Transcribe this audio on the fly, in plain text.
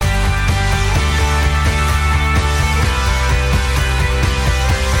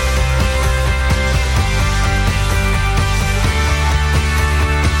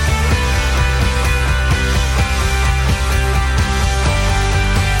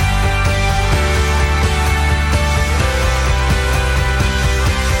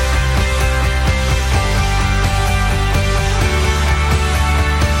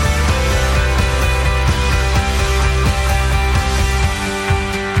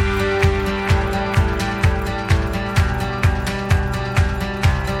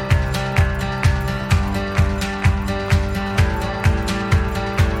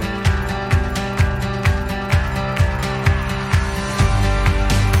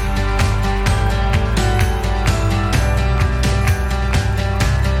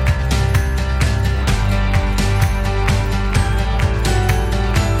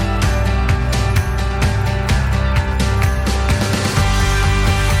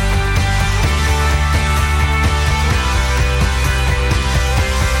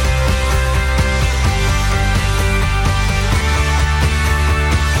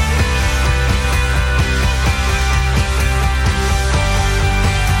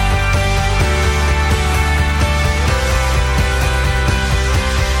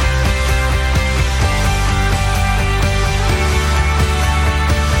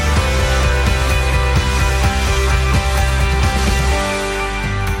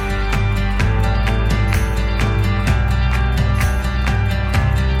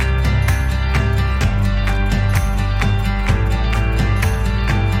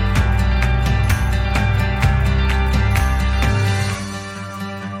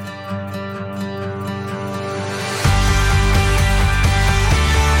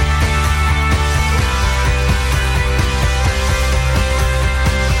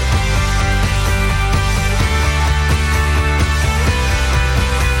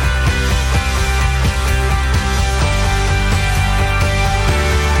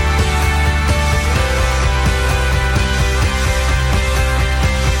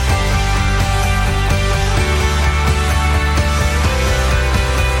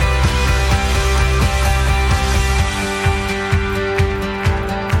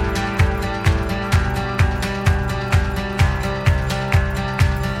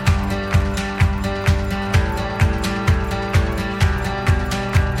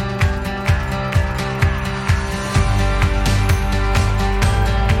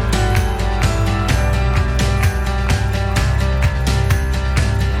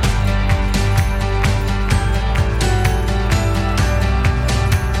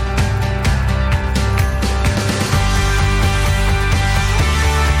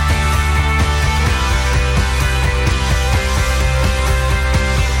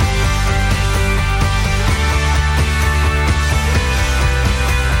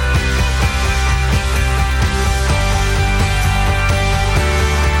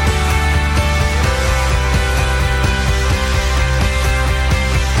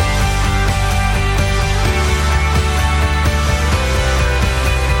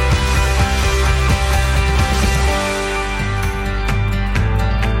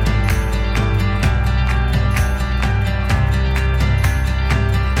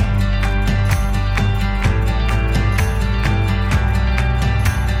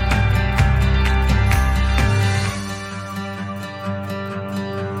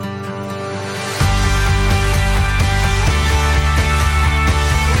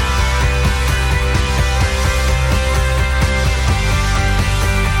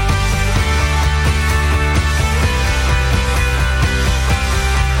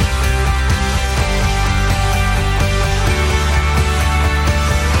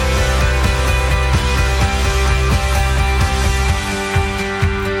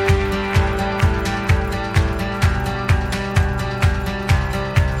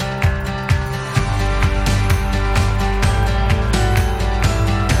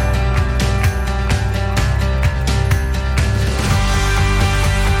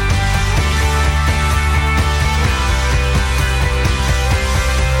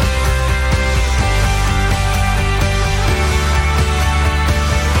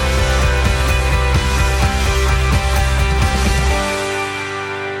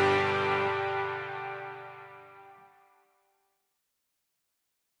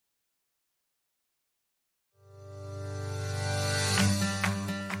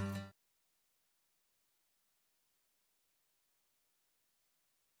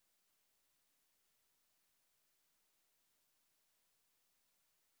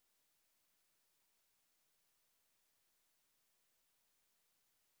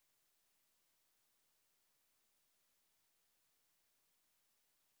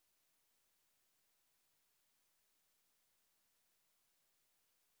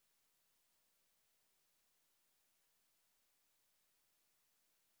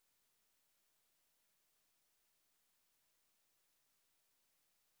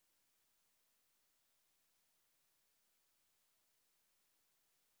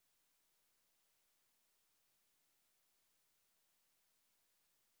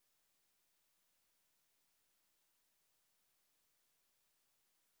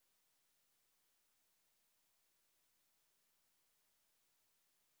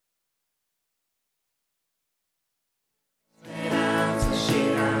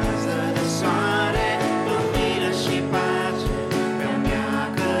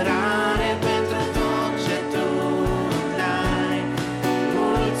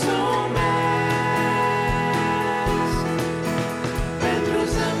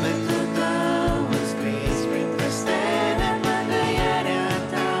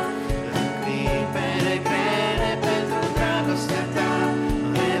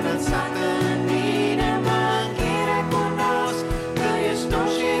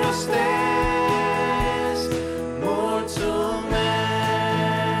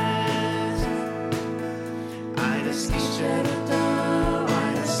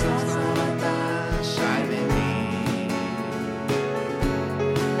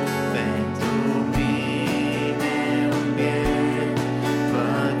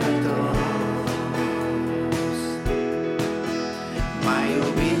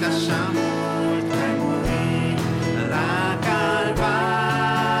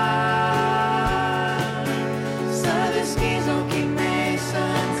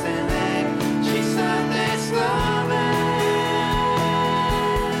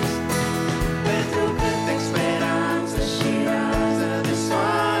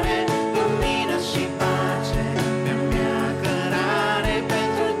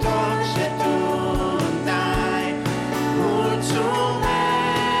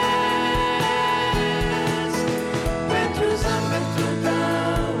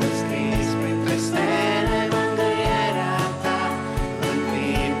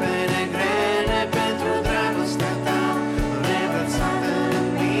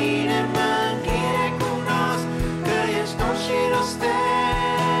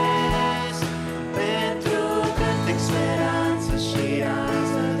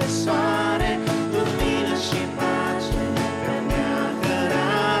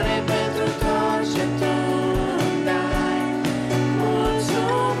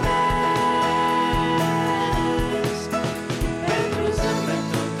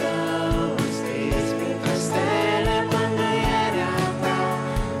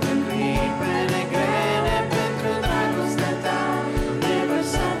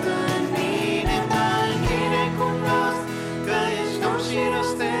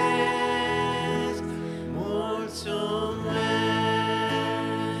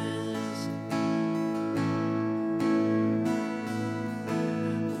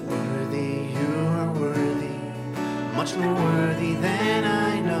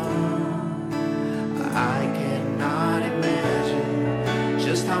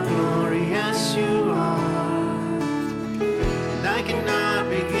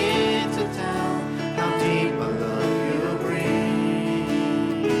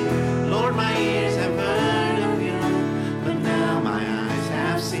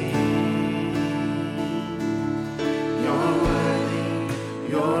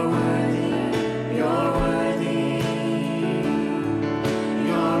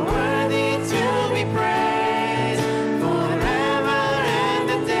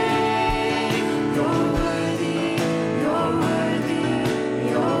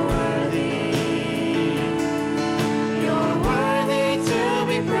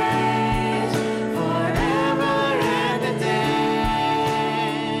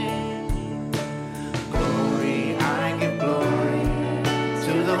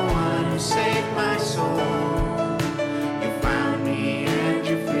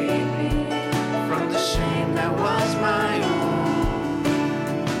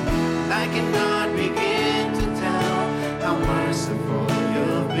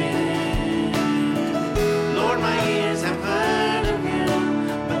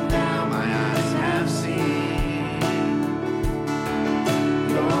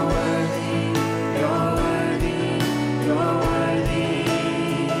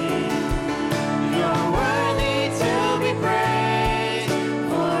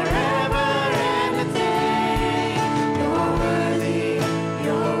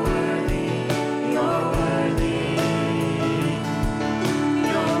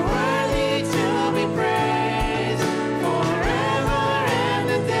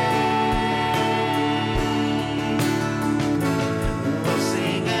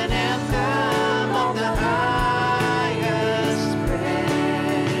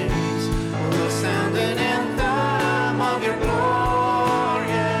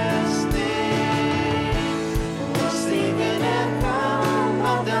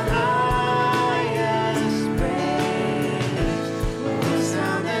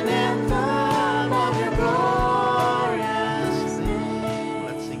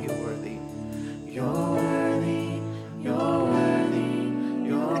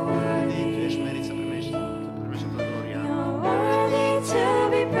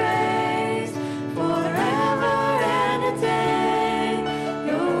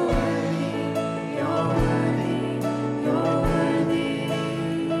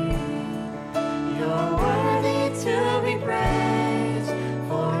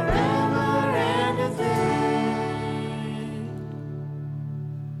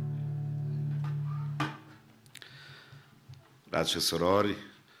Frați și surori,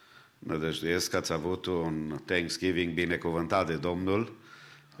 nădăjduiesc că ați avut un Thanksgiving binecuvântat de Domnul,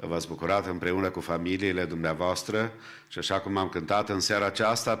 că v-ați bucurat împreună cu familiile dumneavoastră și așa cum am cântat în seara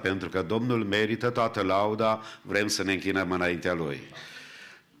aceasta, pentru că Domnul merită toată lauda, vrem să ne închinăm înaintea Lui.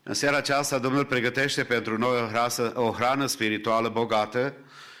 În seara aceasta Domnul pregătește pentru noi o hrană spirituală bogată,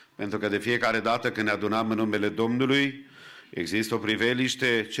 pentru că de fiecare dată când ne adunăm în numele Domnului, există o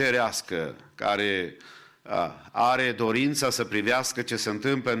priveliște cerească care are dorința să privească ce se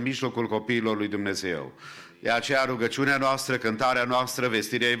întâmplă în mijlocul copiilor lui Dumnezeu. De aceea rugăciunea noastră, cântarea noastră,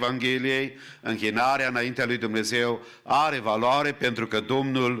 vestirea Evangheliei, închinarea înaintea lui Dumnezeu are valoare pentru că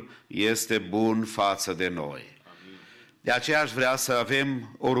Domnul este bun față de noi. De aceea aș vrea să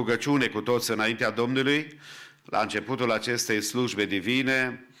avem o rugăciune cu toți înaintea Domnului, la începutul acestei slujbe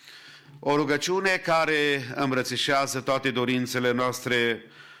divine, o rugăciune care îmbrățișează toate dorințele noastre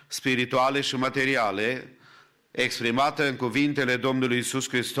spirituale și materiale, exprimată în cuvintele Domnului Iisus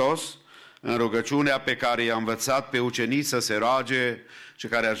Hristos, în rugăciunea pe care i-a învățat pe ucenici să se roage și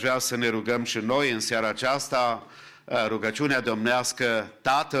care aș vrea să ne rugăm și noi în seara aceasta, rugăciunea domnească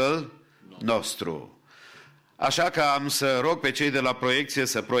Tatăl nostru. Așa că am să rog pe cei de la proiecție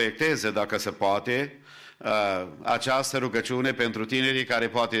să proiecteze, dacă se poate, această rugăciune pentru tinerii care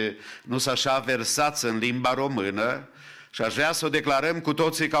poate nu sunt așa versați în limba română și aș vrea să o declarăm cu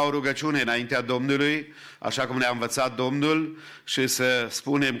toții ca o rugăciune înaintea Domnului, așa cum ne-a învățat Domnul, și să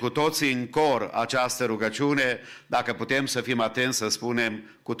spunem cu toții în cor această rugăciune, dacă putem să fim atenți să spunem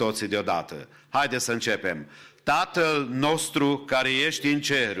cu toții deodată. Haideți să începem. Tatăl nostru care ești în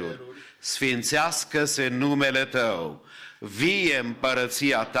ceruri, sfințească-se numele Tău, vie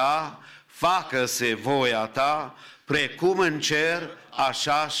împărăția Ta, facă-se voia Ta, precum în cer,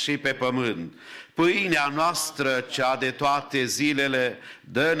 așa și pe pământ. Pâinea noastră, cea de toate zilele,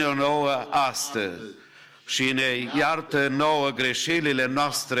 dă-ne-o nouă astăzi și ne iartă nouă greșelile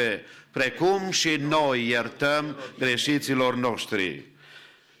noastre, precum și noi iertăm greșiților noștri.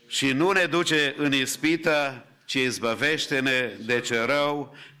 Și nu ne duce în ispită, ci izbăvește-ne de ce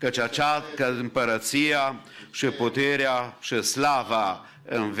rău, căci această împărăția și puterea și slava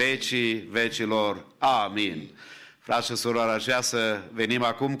în vecii vecilor. Amin. Frați și surori, aș vrea să venim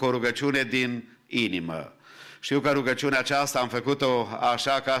acum cu o rugăciune din inimă. Știu că rugăciunea aceasta am făcut-o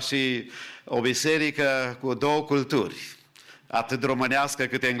așa ca și o biserică cu două culturi, atât românească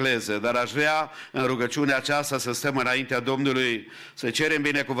cât engleză, dar aș vrea în rugăciunea aceasta să stăm înaintea Domnului, să cerem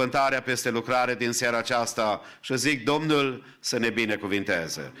binecuvântarea peste lucrare din seara aceasta și zic Domnul să ne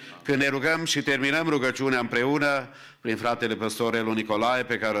binecuvinteze. Când ne rugăm și terminăm rugăciunea împreună, prin fratele păstor Elu Nicolae,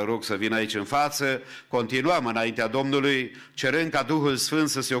 pe care rog să vină aici în față, continuăm înaintea Domnului, cerând ca Duhul Sfânt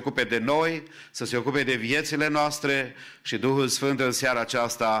să se ocupe de noi, să se ocupe de viețile noastre și Duhul Sfânt în seara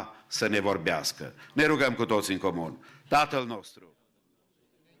aceasta să ne vorbească. Ne rugăm cu toți în comun. Tatăl nostru,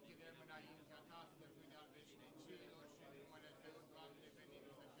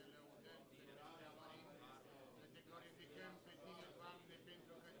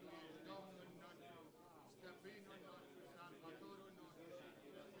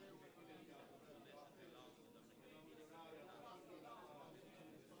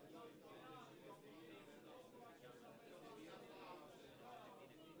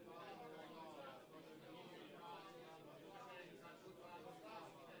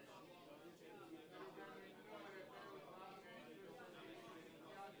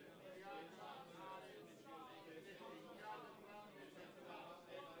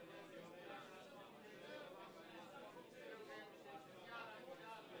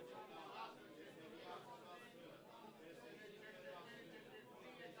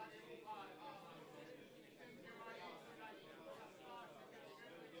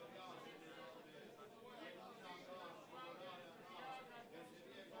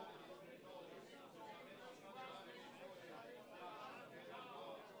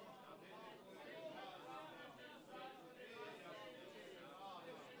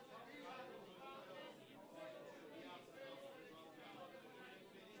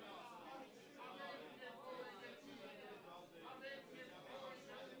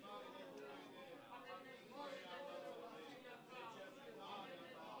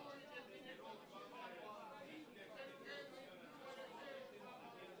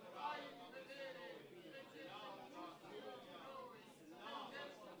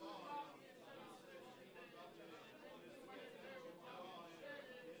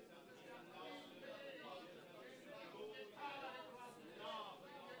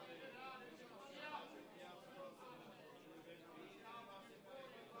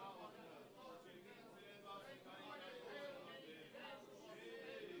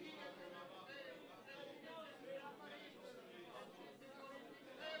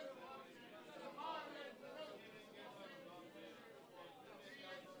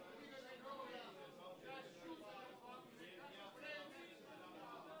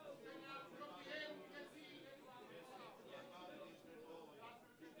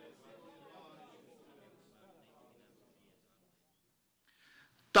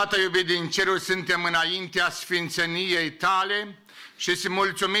 Tată iubit din ceruri, suntem înaintea sfințeniei Tale și îți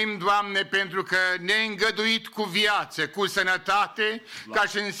mulțumim, Doamne, pentru că ne-ai îngăduit cu viață, cu sănătate, ca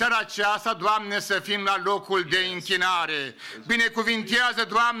și în seara aceasta, Doamne, să fim la locul de închinare. Binecuvintează,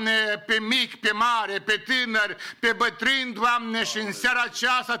 Doamne, pe mic, pe mare, pe tânăr, pe bătrân, Doamne, și în seara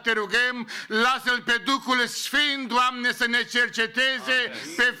aceasta te rugăm, lasă-L pe Duhul Sfânt, Doamne, să ne cerceteze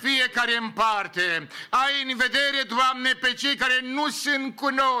pe fiecare în parte. Ai în vedere, Doamne, pe cei care nu sunt cu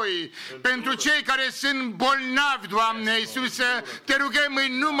noi, pentru cei care sunt bolnavi, Doamne Iisuse, te rugăm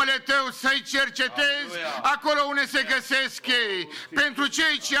în numele Tău să-i cercetezi acolo unde se găsesc ei. Pentru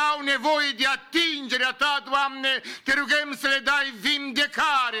cei ce au nevoie de atingerea Ta, Doamne, te rugăm să le dai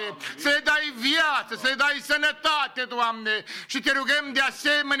vindecare, să le dai viață, să le dai sănătate, Doamne. Și te rugăm de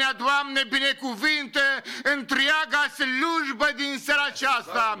asemenea, Doamne, binecuvintă întreaga slujbă din seara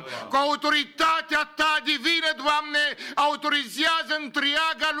aceasta. Cu autoritatea Ta divină, Doamne, autorizează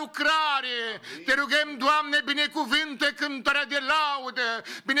întreaga lucrare. Te rugăm, Doamne, binecuvintă cântarea de laudă,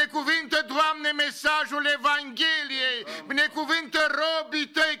 binecuvintă, Doamne, mesajul Evangheliei, binecuvintă robii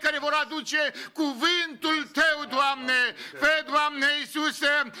Tăi care vor aduce cuvântul Tău, Doamne. Fă, Doamne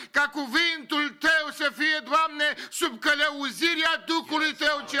Iisuse, ca cuvântul Tău să fie, Doamne, sub călăuzirea Duhului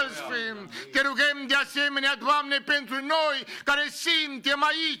Tău cel Sfânt. Te rugăm de asemenea, Doamne, pentru noi care suntem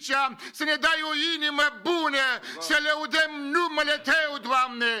aici, să ne dai o inimă bună, să lăudăm numele Tău,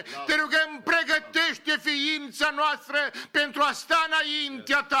 Doamne. Te rugăm, pregătește ființa noastră pentru a sta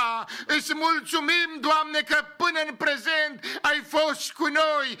înaintea Ta. Îți mulțumim, Doamne, că până în prezent ai fost cu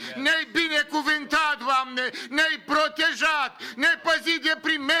noi, ne-ai binecuvântat, Doamne, ne-ai protejat, ne-ai păzit de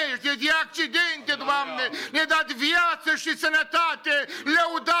primejde, de accidente, Doamne, ne-ai dat viață și sănătate,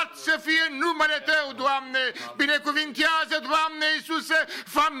 lăudat să fie numele Tău, Doamne. Binecuvintează, Doamne Iisuse,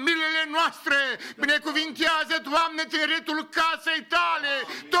 familiile noastre, binecuvintează, Doamne, tineretul casei Tale,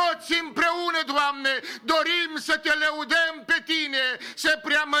 toți împreună, Doamne, dorim să Te lăudăm pe Tine, să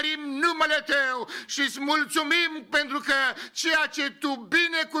preamărim numele Tău și îți mulțumim pentru că ceea ce Tu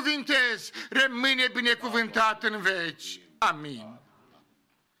binecuvintezi rămâne binecuvântat în veci. Amin.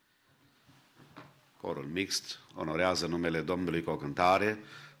 Corul mixt onorează numele Domnului cu o cântare.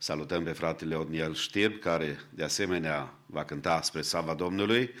 Salutăm pe fratele Odniel Știrb, care de asemenea va cânta spre slava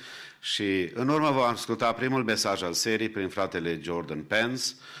Domnului. Și în urmă vom asculta primul mesaj al serii prin fratele Jordan Pence,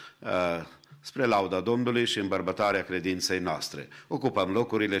 spre lauda Domnului și îmbărbătarea credinței noastre. Ocupăm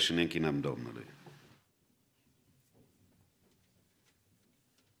locurile și ne închinăm Domnului.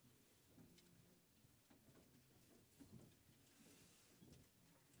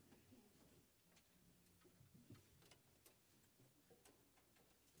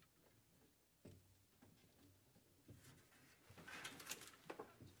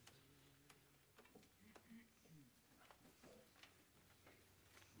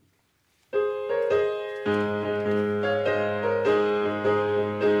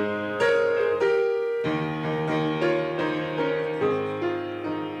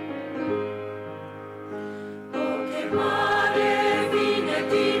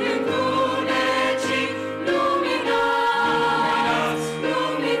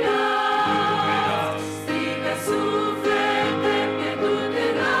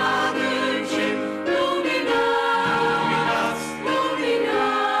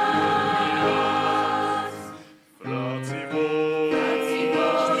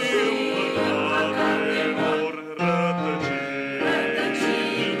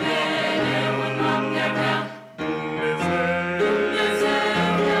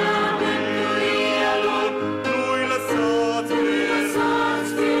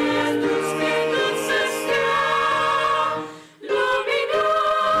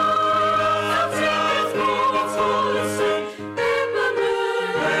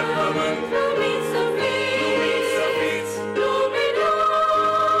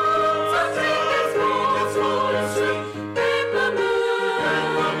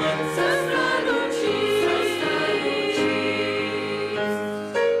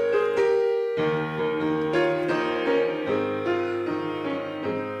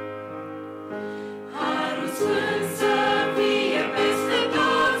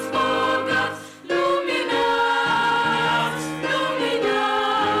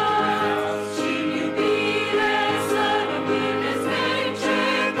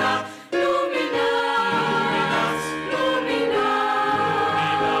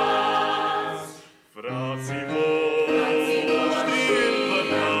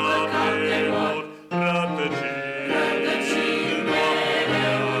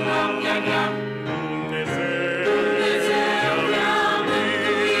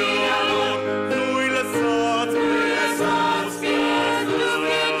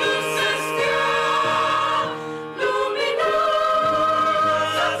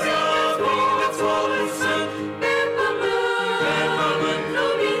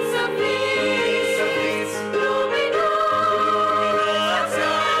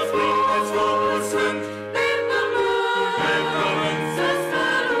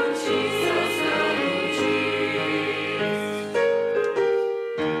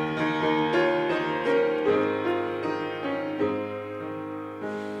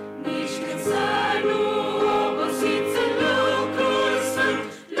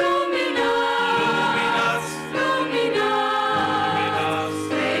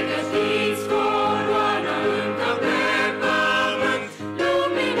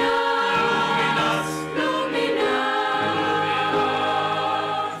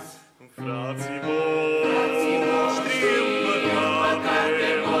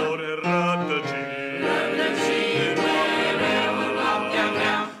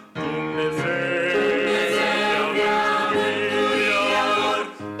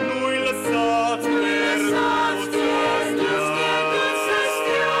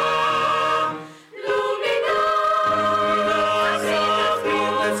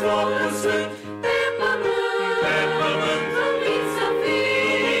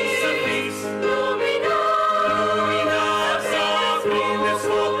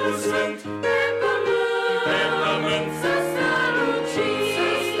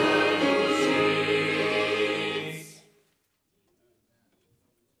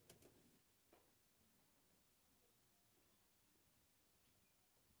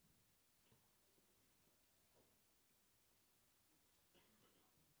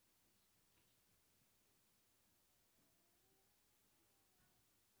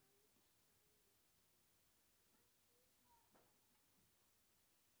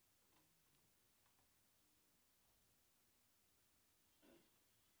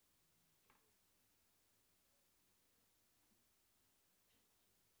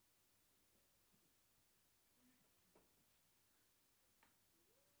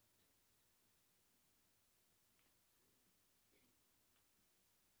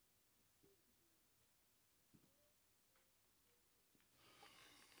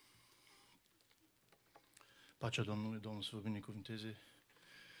 Pacea Domnului, Domnul să vă binecuvânteze.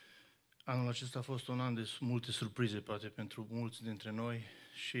 Anul acesta a fost un an de multe surprize, poate, pentru mulți dintre noi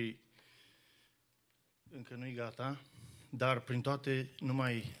și încă nu-i gata, dar prin toate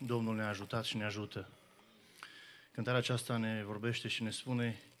numai Domnul ne-a ajutat și ne ajută. Cântarea aceasta ne vorbește și ne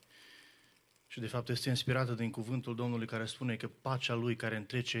spune, și de fapt este inspirată din cuvântul Domnului care spune că pacea Lui care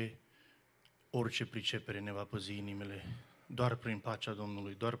întrece orice pricepere ne va păzi inimile. Doar prin pacea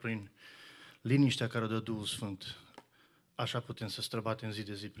Domnului, doar prin liniștea care o dă Duhul Sfânt. Așa putem să străbatem zi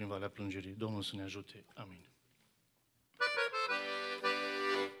de zi prin valea plângerii. Domnul să ne ajute. Amin.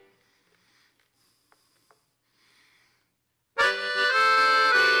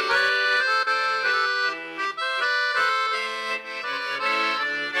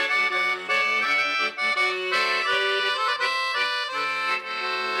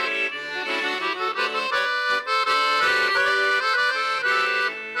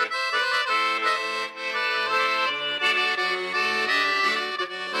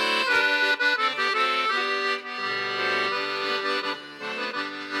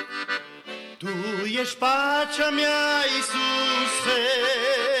 Ești pacea mea, Iisuse,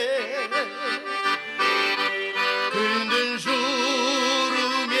 când în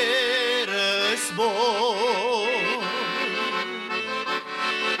jurul mi-e război,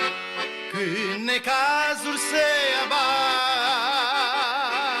 când necazuri se abat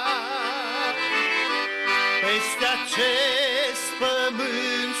peste acest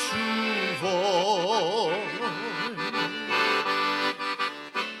pământ șuvoi.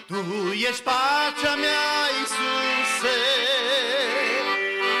 Tu ești pacea mea, Iisuse,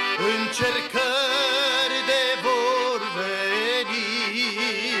 încercări de vor veni.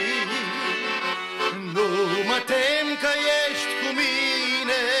 Nu mă tem că ești cu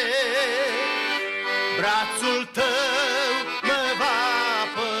mine, brațul tău mă va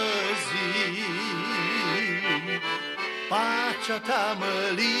păzi. Pacea ta mă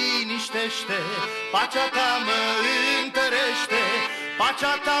liniștește, pacea ta mă întărește,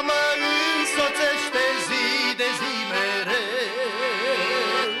 pacea ta mă însoțește zi de zi mereu.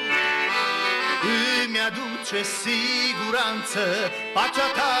 Îmi aduce siguranță, pacea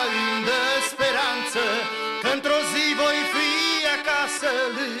ta îmi dă speranță, că într-o zi voi fi acasă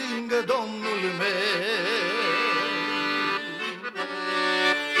lângă Domnul meu.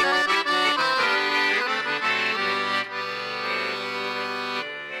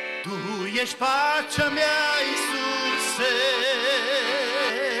 Tu ești pacea mea, Iisuse,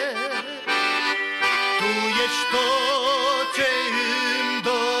 ești tot ce îmi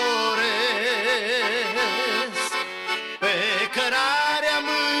doresc, pe cărarea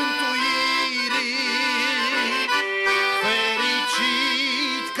mântuirii,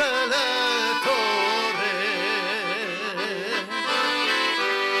 fericit călătoresc.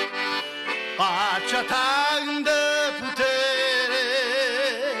 Pacea ta îmi dă putere,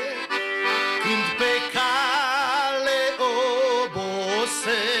 când pe cale obosesc.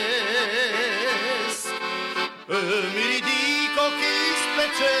 Îmi ridic ochii spre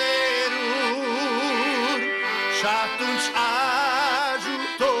ceruri și atunci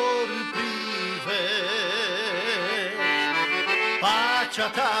ajutor privesc. Pacea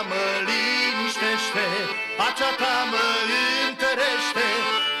ta mă liniștește, pacea ta mă întărește,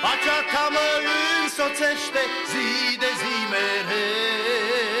 pacea ta mă însoțește zi de zi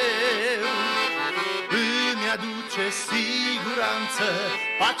mereu. Îmi aduce siguranță,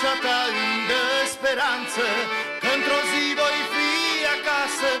 pacea ta îmi dă speranță, că într-o zi voi fi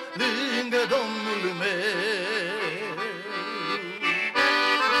acasă lângă Domnul meu.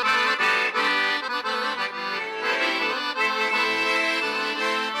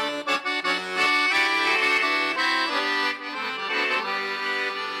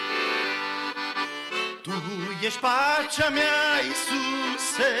 Tu ești pacea mea,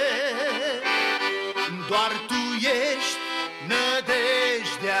 Iisuse, doar tu ești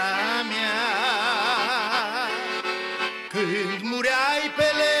nădejdea mea. Când mureai pe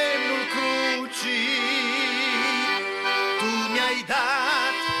lemnul crucii, tu mi-ai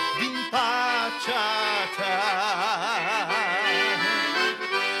dat din pacea ta.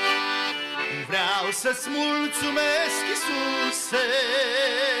 Vreau să-ți mulțumesc, Iisuse,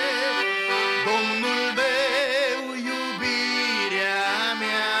 Domnul meu, iubirea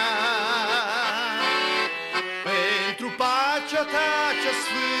mea, pentru pacea ta cea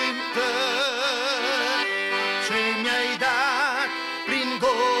sfântă, ce mi-ai dat prin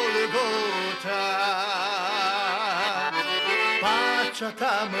Golgota. Pacea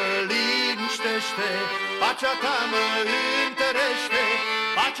ta mă liniștește, pacea ta mă întărește,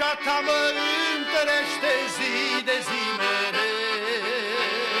 pacea ta mă întărește zi de zi mereu.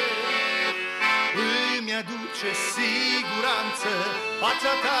 Îmi îmi aduce siguranță,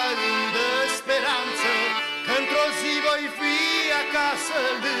 pacea ta îmi dă speranță, că într-o zi voi fi acasă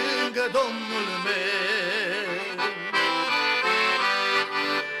lângă Domnul meu.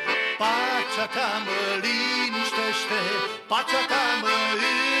 Pacea ta mă liniștește, pacea ta mă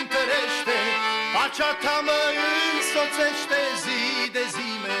întărește, pacea ta mă însoțește zi de zi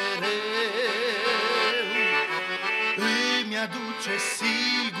mereu. Îmi aduce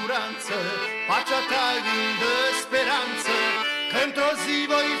siguranță, pacea ta îmi dă speranță, că într-o zi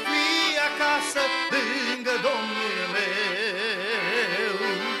voi fi acasă lângă Domnul meu.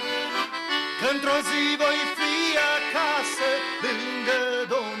 Că într-o zi voi fi acasă lângă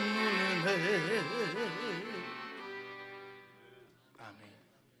Domnul meu. Amin.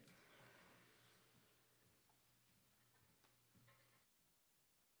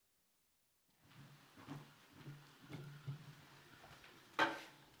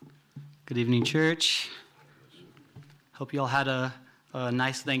 Good evening, church. Hope you all had a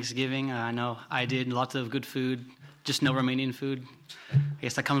nice Thanksgiving. I know I did. Lots of good food, just no Romanian food. I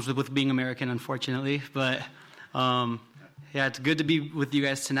guess that comes with being American, unfortunately. But yeah, it's good to be with you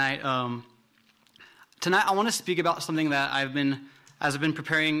guys tonight. Tonight, I want to speak about something that as I've been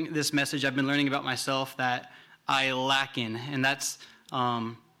preparing this message, I've been learning about myself that I lack in, and that's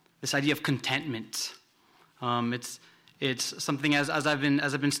this idea of contentment. It's something as I've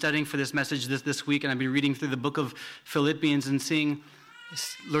been studying for this message this week, and I've been reading through the book of Philippians and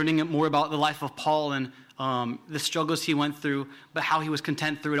learning more about the life of Paul and the struggles he went through, but how he was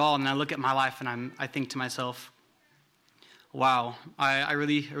content through it all. And I look at my life and I think to myself, wow, I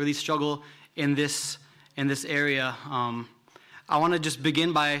really struggle in this area. I want to just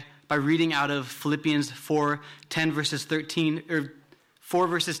begin by reading out of Philippians 4:10 verses 13, or 4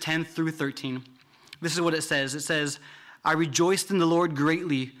 verses 10 through 13. This is what it says. It says, I rejoiced in the Lord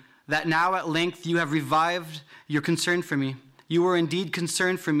greatly that now at length you have revived your concern for me. You were indeed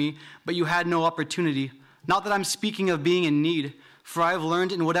concerned for me, but you had no opportunity. Not that I'm speaking of being in need, for I have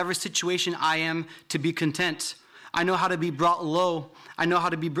learned in whatever situation I am to be content. I know how to be brought low. I know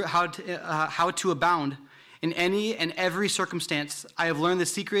how to abound. In any and every circumstance, I have learned the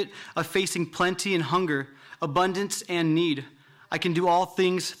secret of facing plenty and hunger, abundance and need. I can do all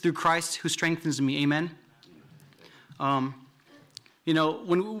things through Christ who strengthens me. Amen. When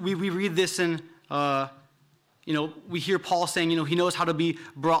we read this and we hear Paul saying, he knows how to be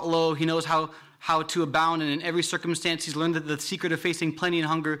brought low. He knows how to abound. And in every circumstance, he's learned the secret of facing plenty and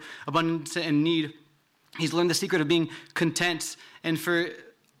hunger, abundance and need. He's learned the secret of being content. And for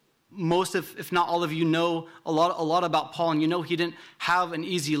most of, if not all of you, know a lot about Paul. And he didn't have an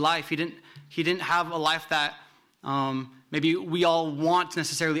easy life. He didn't have a life that maybe we all want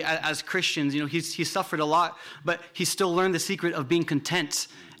necessarily as Christians. He suffered a lot, but he still learned the secret of being content.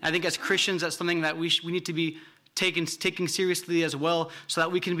 And I think as Christians, that's something that we need to be taking seriously as well, so that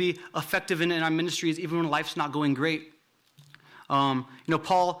we can be effective in our ministries even when life's not going great.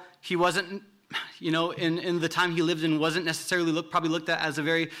 Paul, he wasn't, in the time he lived in, wasn't necessarily probably looked at as a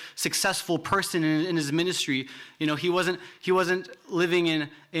very successful person in his ministry. He wasn't living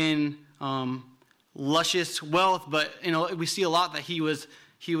in luscious wealth, but we see a lot that he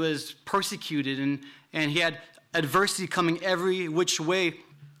was persecuted and he had adversity coming every which way.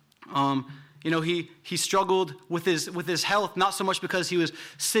 He struggled with his health, not so much because he was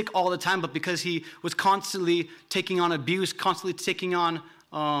sick all the time, but because he was constantly taking on abuse, constantly taking on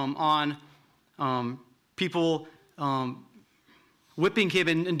people whipping him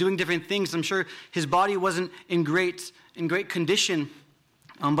and doing different things. I'm sure his body wasn't in great condition.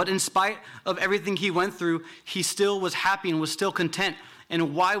 But in spite of everything he went through, he still was happy and was still content.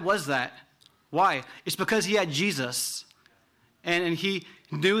 And why was that? Why? It's because he had Jesus. And he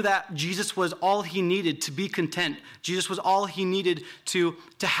knew that Jesus was all he needed to be content. Jesus was all he needed to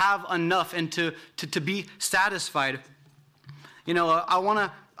have enough and to be satisfied. I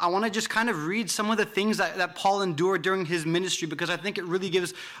want to just kind of read some of the things that Paul endured during his ministry, because I think it really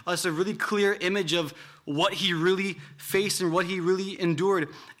gives us a really clear image of what he really faced and what he really endured.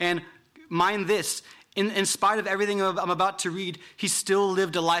 And mind this, in spite of everything I'm about to read, he still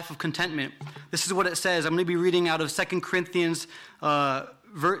lived a life of contentment. This is what it says. I'm going to be reading out of 2 Corinthians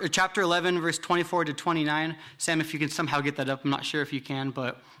chapter 11, verse 24 to 29. Sam, if you can somehow get that up, I'm not sure if you can,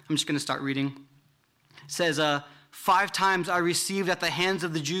 but I'm just going to start reading. It says, 5 times I received at the hands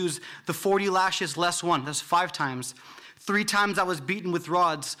of the Jews the 40 lashes less one. That's 5 times. 3 times I was beaten with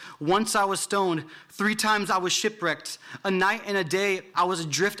rods. Once I was stoned. 3 times I was shipwrecked. A night and a day I was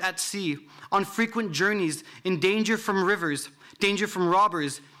adrift at sea, on frequent journeys, in danger from rivers, danger from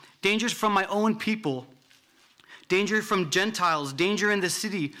robbers, dangers from my own people, danger from Gentiles, danger in the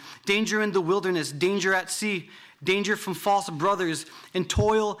city, danger in the wilderness, danger at sea, danger from false brothers, in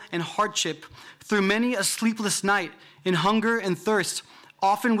toil and hardship, through many a sleepless night, in hunger and thirst,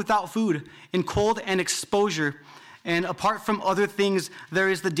 often without food, in cold and exposure. And apart from other things, there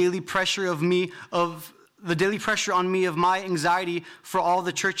is the daily pressure on me of my anxiety for all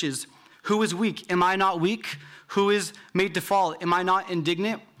the churches. Who is weak? Am I not weak? Who is made to fall? Am I not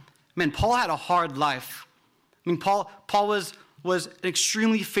indignant? Man, Paul had a hard life. I mean, Paul was an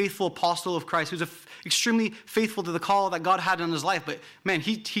extremely faithful apostle of Christ. He was extremely faithful to the call that God had on his life. But man,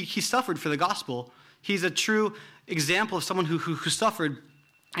 he suffered for the gospel. He's a true example of someone who suffered.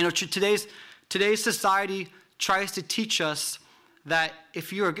 You know, today's society tries to teach us that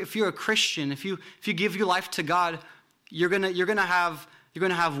if you're a Christian, if you give your life to God, you're gonna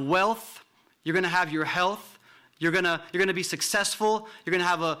have wealth, you're gonna have your health, you're gonna be successful, you're gonna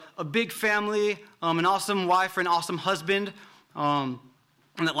have a big family, an awesome wife or an awesome husband, and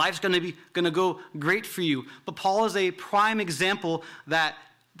that life's gonna go great for you. But Paul is a prime example that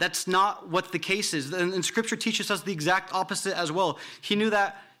that's not what the case is. And Scripture teaches us the exact opposite as well. He knew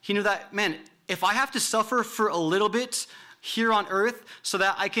that, man, if I have to suffer for a little bit here on earth so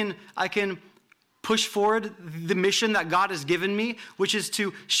that I can push forward the mission that God has given me, which is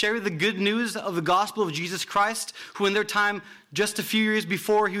to share the good news of the gospel of Jesus Christ, who in their time, just a few years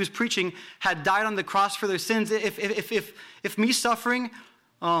before he was preaching, had died on the cross for their sins. If me suffering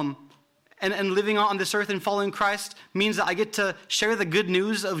and living on this earth and following Christ means that I get to share the good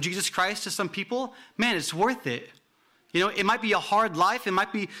news of Jesus Christ to some people, man, it's worth it. You know, it might be a hard life. It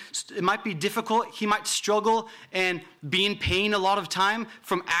might be difficult. He might struggle and be in pain a lot of time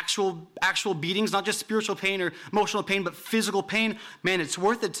from actual beatings, not just spiritual pain or emotional pain, but physical pain. Man, it's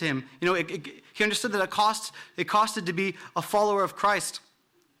worth it to him. You know, he understood that it costed to be a follower of Christ.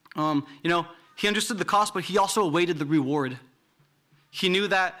 You know, he understood the cost, but he also awaited the reward. He knew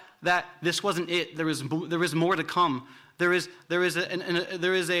that this wasn't it. There was more to come. There is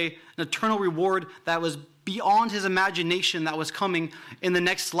an eternal reward that was beyond his imagination that was coming in the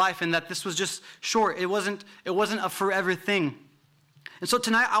next life, and that this was just short. It wasn't a forever thing. And so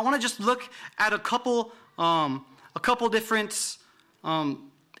tonight I want to just look at a couple different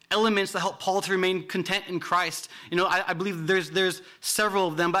elements that help Paul to remain content in Christ. You know, I believe there's several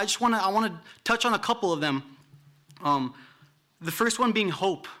of them, but I want to touch on a couple of them. The first one being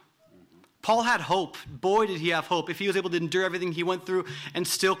hope. Paul had hope. Boy, did he have hope. If he was able to endure everything he went through and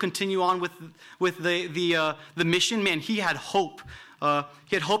still continue on with the mission, man, he had hope.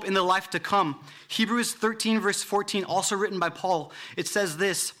 He had hope in the life to come. Hebrews 13, verse 14, also written by Paul. It says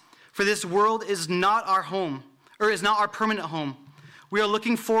this: "For this world is not our home, or is not our permanent home. We are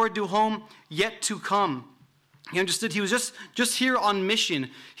looking forward to a home yet to come." He understood he was just here on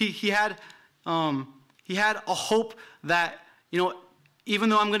mission. He had a hope that, you know, even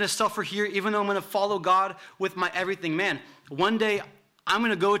though I'm going to suffer here, even though I'm going to follow God with my everything, man, one day I'm going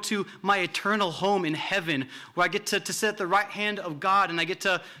to go to my eternal home in heaven, where I get to sit at the right hand of God, and I get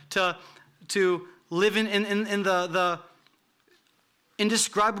to live in the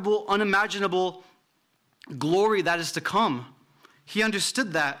indescribable, unimaginable glory that is to come. He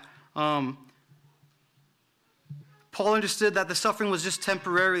understood that. Paul understood that the suffering was just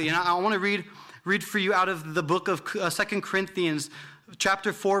temporary, and I want to read for you out of the book of 2 Corinthians,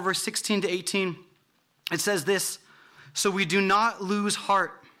 chapter 4, verse 16 to 18. It says this: "So we do not lose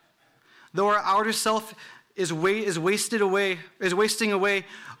heart. Though our outer self is wasting away,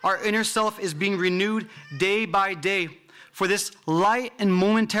 our inner self is being renewed day by day. For this light and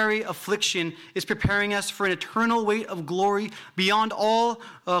momentary affliction is preparing us for an eternal weight of glory beyond all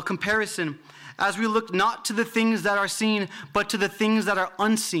comparison, as we look not to the things that are seen, but to the things that are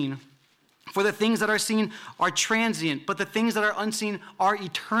unseen. For the things that are seen are transient, but the things that are unseen are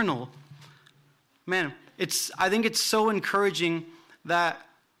eternal." Man, I think it's so encouraging that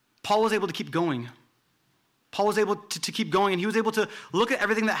Paul was able to keep going. Paul was able to keep going, and he was able to look at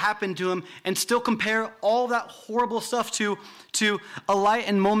everything that happened to him and still compare all that horrible stuff to a light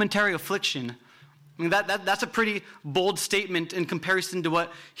and momentary affliction. I mean, that's a pretty bold statement in comparison to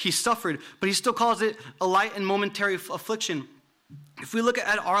what he suffered, but he still calls it a light and momentary affliction. If we look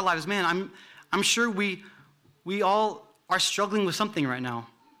at our lives, man, I'm sure we all are struggling with something right now.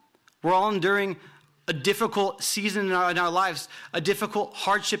 We're all enduring a difficult season in our lives, a difficult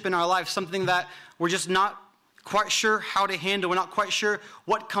hardship in our lives, something that we're just not quite sure how to handle. We're not quite sure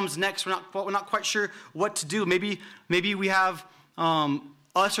what comes next. We're not quite sure what to do. Maybe we have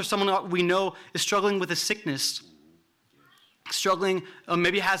us or someone we know is struggling with a sickness, struggling,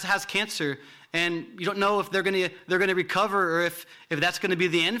 maybe has cancer, and you don't know if they're gonna recover, or if that's gonna be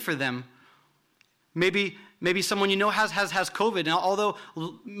the end for them. Maybe Maybe someone you know has COVID. Now, although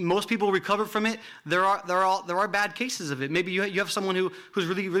most people recover from it, there are bad cases of it. Maybe you have someone who's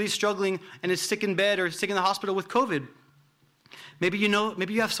really struggling and is sick in bed or sick in the hospital with COVID. Maybe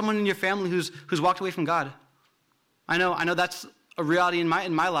you have someone in your family who's walked away from God. I know that's a reality in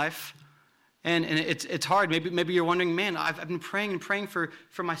my life, and it's hard. Maybe you're wondering, man, I've been praying for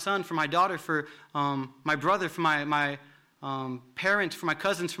my son, for my daughter, for my brother, for my parents, for my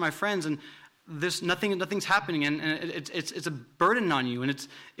cousins, for my friends, and there's nothing's happening, and it's a burden on you, and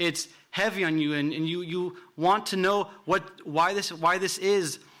it's heavy on you, and you want to know why this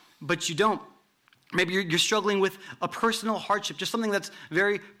is, but you don't. Maybe you're struggling with a personal hardship, just something that's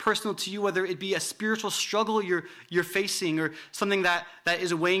very personal to you, whether it be a spiritual struggle you're facing, or something that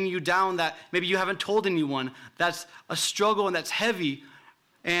is weighing you down that maybe you haven't told anyone. That's a struggle and that's heavy,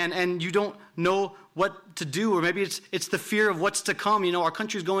 and you don't know what to do, or maybe it's the fear of what's to come. Our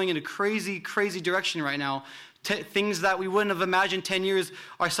country's going in a crazy direction right now. Things that we wouldn't have imagined 10 years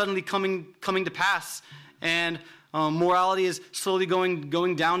are suddenly coming to pass, and morality is slowly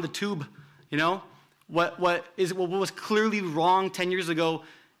going down the tube. What was clearly wrong 10 years ago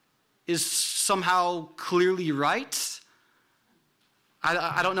is somehow clearly right.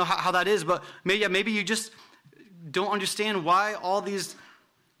 I don't know how that is, but maybe you just don't understand why all these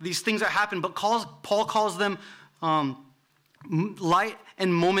things are happening. But Paul calls them light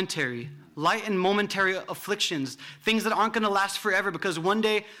and momentary afflictions, things that aren't going to last forever, because one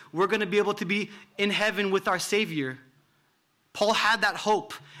day we're going to be able to be in heaven with our Savior. Paul had that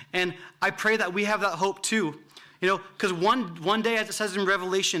hope, and I pray that we have that hope too. Because one day, as it says in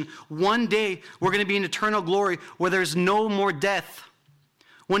Revelation, one day we're going to be in eternal glory where there's no more death.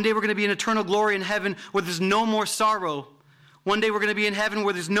 One day we're going to be in eternal glory in heaven where there's no more sorrow. One day we're going to be in heaven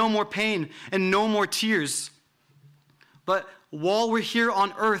where there's no more pain and no more tears. But while we're here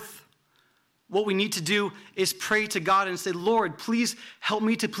on earth, what we need to do is pray to God and say, Lord, please help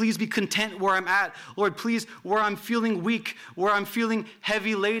me to please be content where I'm at. Lord, please, where I'm feeling weak, where I'm feeling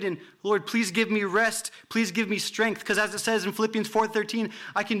heavy laden, Lord, please give me rest. Please give me strength. Because as it says in Philippians 4:13,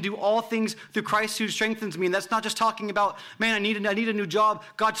 I can do all things through Christ who strengthens me. And that's not just talking about, man, I need a new job.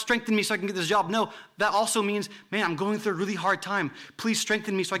 God strengthen me so I can get this job. No, that also means, man, I'm going through a really hard time. Please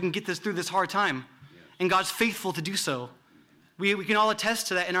strengthen me so I can get through this hard time. And God's faithful to do so. We can all attest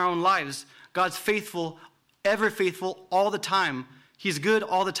to that in our own lives. God's faithful, ever faithful, all the time. He's good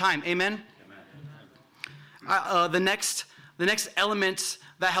all the time. Amen? The next element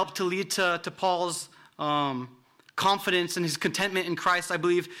that helped to lead to Paul's confidence and his contentment in Christ, I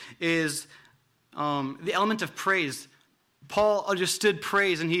believe, is the element of praise. Paul understood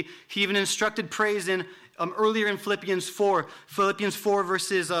praise, and he even instructed praise in earlier in Philippians 4. Philippians 4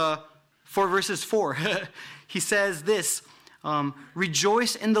 verses 4. He says this,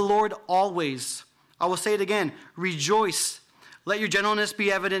 rejoice in the Lord always. I will say it again. Rejoice. Let your gentleness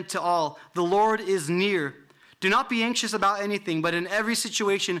be evident to all. The Lord is near. Do not be anxious about anything, but in every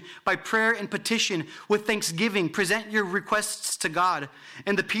situation, by prayer and petition, with thanksgiving, present your requests to God.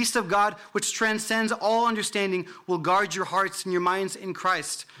 And the peace of God, which transcends all understanding, will guard your hearts and your minds in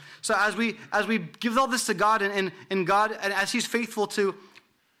Christ. So as we give all this to God, and God, and as He's faithful to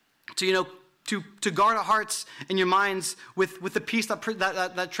guard our hearts and your minds with the peace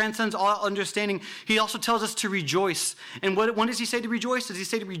that transcends all understanding, He also tells us to rejoice. And when does He say to rejoice? Does He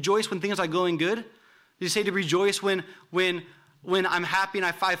say to rejoice when things are going good? Does He say to rejoice when I'm happy and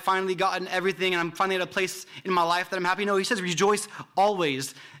I've finally gotten everything and I'm finally at a place in my life that I'm happy? No, He says rejoice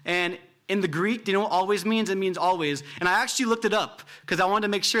always. And in the Greek, do you know what always means? It means always. And I actually looked it up because I wanted to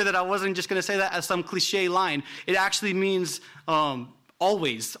make sure that I wasn't just going to say that as some cliche line. It actually means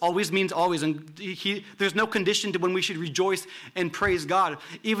always. Always means always. And there's no condition to when we should rejoice and praise God.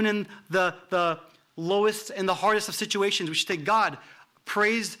 Even in the lowest and the hardest of situations, we should say, God,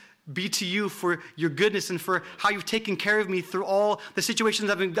 praise be to you for your goodness and for how you've taken care of me through all the situations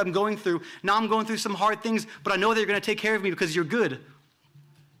I'm going through. Now I'm going through some hard things, but I know that you're going to take care of me because you're good.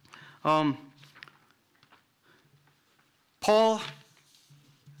 Something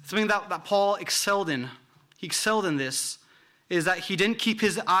that Paul excelled in, he excelled in this, is that he didn't keep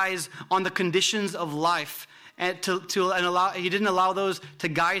his eyes on the conditions of life and he didn't allow those to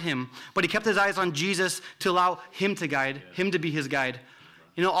guide him, but he kept his eyes on Jesus to allow him to guide, him to be his guide.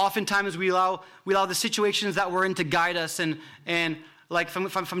 You know, oftentimes we allow the situations that we're in to guide us, and like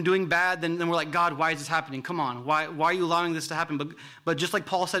if I'm doing bad, then we're like, God, why is this happening? Come on, why are you allowing this to happen? But just like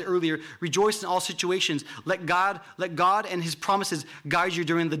Paul said earlier, rejoice in all situations. Let God and His promises guide you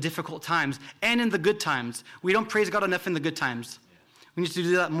during the difficult times and in the good times. We don't praise God enough in the good times. We need to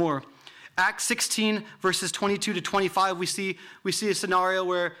do that more. Acts 16, verses 22 to 25, we see a scenario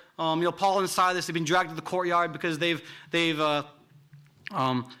where Paul and Silas have been dragged to the courtyard because they've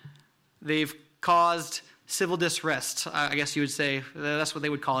caused civil distress, I guess you would say. That's what they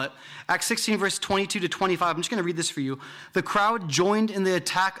would call it. Acts 16, verse 22 to 25. I'm just going to read this for you. The crowd joined in the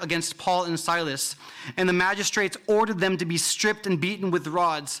attack against Paul and Silas, and the magistrates ordered them to be stripped and beaten with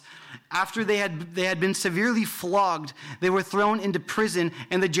rods. After they had been severely flogged, they were thrown into prison,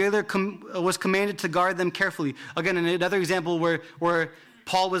 and the jailer was commanded to guard them carefully. Again, another example where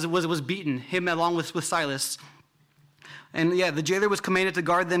Paul was beaten, him along with Silas. And the jailer was commanded to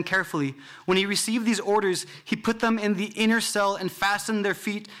guard them carefully. When he received these orders, he put them in the inner cell and fastened their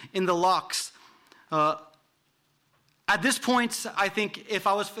feet in the locks. At this point, I think if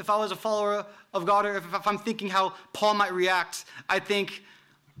I was a follower of God, or if I'm thinking how Paul might react, I think,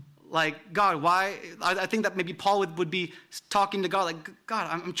 like, God, why? I think that maybe Paul would be talking to God, like, God,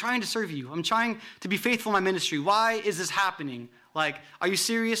 I'm trying to serve you. I'm trying to be faithful in my ministry. Why is this happening? Like, are you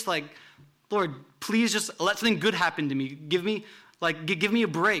serious? Like, Lord, please just let something good happen to me. Give me a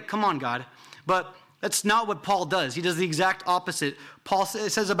break. Come on, God. But that's not what Paul does. He does the exact opposite. Paul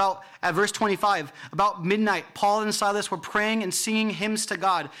says at verse 25, about midnight, Paul and Silas were praying and singing hymns to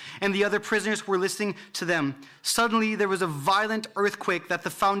God, and the other prisoners were listening to them. Suddenly, there was a violent earthquake that the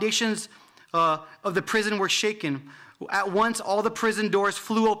foundations of the prison were shaken. At once, all the prison doors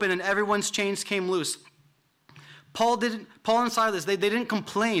flew open and everyone's chains came loose. Paul and Silas, they didn't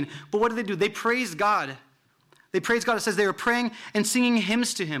complain, but what did? They praised God. They praised God. It says they were praying and singing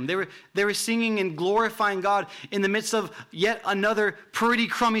hymns to him. They were singing and glorifying God in the midst of yet another pretty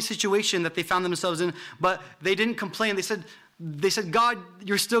crummy situation that they found themselves in, but they didn't complain. They said, God,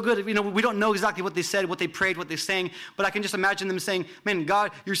 you're still good. We don't know exactly what they said, what they prayed, what they sang, but I can just imagine them saying, man,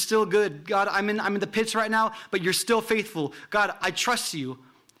 God, you're still good. God, I'm in the pits right now, but you're still faithful. God, I trust you.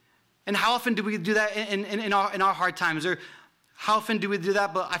 And how often do we do that in our hard times? Or how often do we do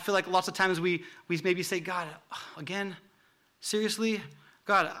that? But I feel like lots of times we maybe say, God, again? Seriously?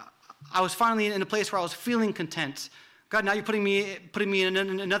 God, I was finally in a place where I was feeling content. God, now you're putting me in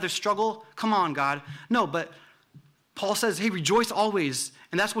another struggle? Come on, God. No, but Paul says, hey, rejoice always.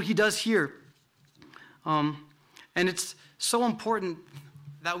 And that's what he does here. And it's so important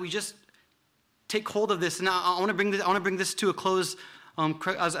that we just take hold of this. And I want to bring this to a close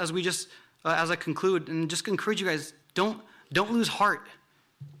as I conclude, and just encourage you guys, don't lose heart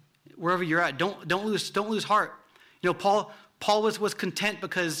wherever you're at. Don't lose heart. Paul was content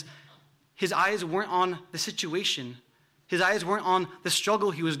because his eyes weren't on the situation. His eyes weren't on the struggle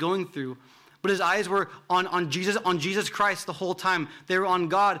he was going through, but his eyes were on Jesus Christ the whole time. They were on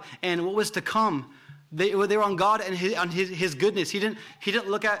God and what was to come. They were on God and his goodness. He didn't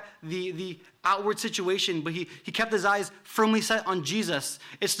look at the outward situation, but he kept his eyes firmly set on Jesus.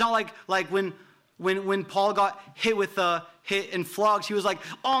 It's not like when Paul got hit and flogged, he was like,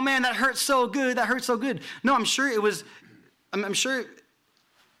 oh man, that hurts so good. That hurts so good. No, I'm sure it was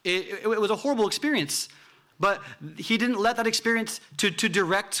a horrible experience. But he didn't let that experience to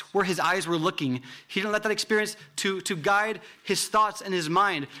direct where his eyes were looking. He didn't let that experience to guide his thoughts and his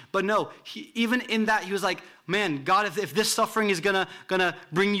mind. But no, even in that, he was like, man, God, if this suffering is gonna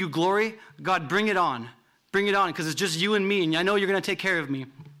bring you glory, God, bring it on. Bring it on, because it's just you and me, and I know you're going to take care of me.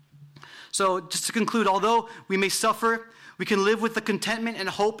 So just to conclude, although we may suffer, we can live with the contentment and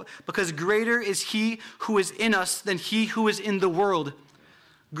hope, because greater is he who is in us than he who is in the world.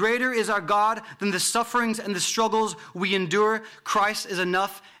 Greater is our God than the sufferings and the struggles we endure. Christ is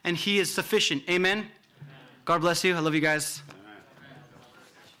enough and he is sufficient. Amen? Amen. God bless you. I love you guys.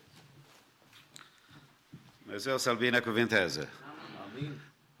 Dumnezeu să-l binecuvinteze.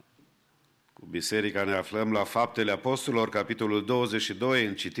 Cu biserica ne aflăm la Faptele Apostolilor, capitolul 22,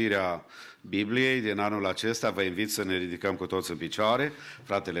 în citirea Bibliei din anul acesta. Vă invit să ne ridicăm cu toți în picioare.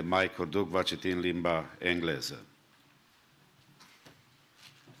 Fratele Mike Corduc va citi în limba engleză.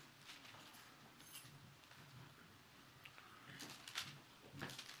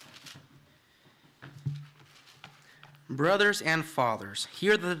 Brothers and fathers,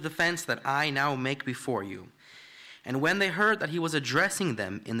 hear the defense that I now make before you. And when they heard that he was addressing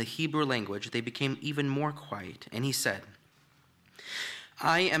them in the Hebrew language, they became even more quiet. And he said,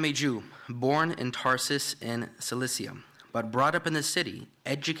 I am a Jew, born in Tarsus in Cilicia, but brought up in the city,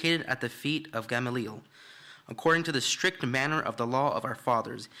 educated at the feet of Gamaliel, according to the strict manner of the law of our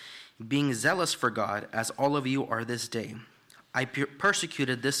fathers, being zealous for God, as all of you are this day. I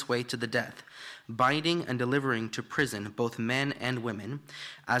persecuted this way to the death, binding and delivering to prison both men and women,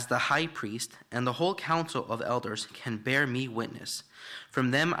 as the high priest and the whole council of elders can bear me witness.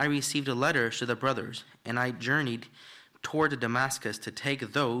 From them I received letters to the brothers, and I journeyed toward Damascus to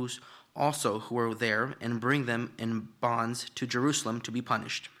take those also who were there, and bring them in bonds to Jerusalem to be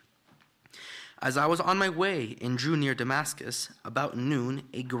punished. As I was on my way and drew near Damascus, about noon,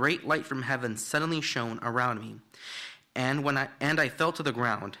 a great light from heaven suddenly shone around me. And I fell to the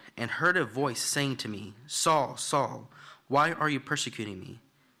ground, and heard a voice saying to me, Saul, Saul, why are you persecuting me?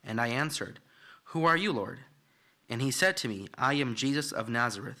 And I answered, Who are you, Lord? And he said to me, I am Jesus of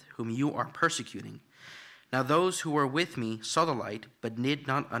Nazareth, whom you are persecuting. Now those who were with me saw the light, but did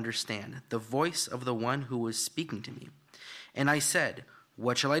not understand the voice of the one who was speaking to me. And I said,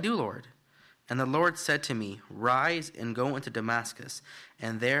 What shall I do, Lord? And the Lord said to me, Rise and go into Damascus,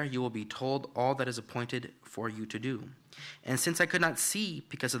 and there you will be told all that is appointed for you to do. And since I could not see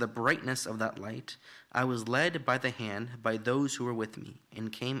because of the brightness of that light, I was led by the hand by those who were with me,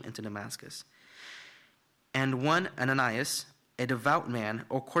 and came into Damascus. And one Ananias, a devout man,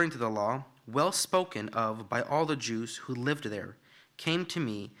 according to the law, well spoken of by all the Jews who lived there, came to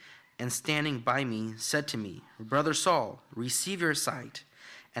me, and standing by me said to me, Brother Saul, receive your sight.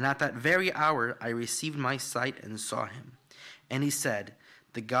 And at that very hour I received my sight and saw him. And he said,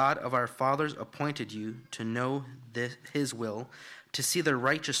 The God of our fathers appointed you to know his will, to see the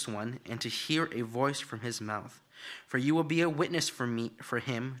righteous one, and to hear a voice from his mouth. For you will be a witness for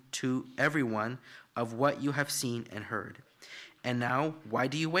him to everyone of what you have seen and heard. And now, why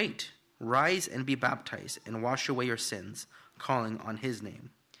do you wait? Rise and be baptized, and wash away your sins, calling on his name.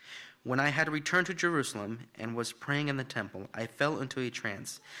 When I had returned to Jerusalem and was praying in the temple, I fell into a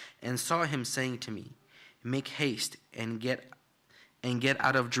trance and saw him saying to me, Make haste and get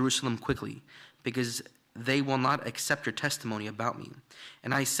out of Jerusalem quickly, because they will not accept your testimony about me.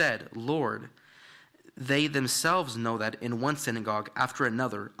 And I said, Lord, they themselves know that in one synagogue after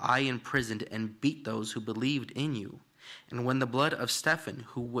another I imprisoned and beat those who believed in you. And when the blood of Stephen,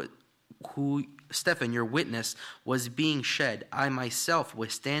 Stephen, your witness, was being shed, I myself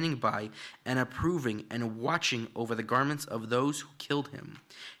was standing by and approving and watching over the garments of those who killed him.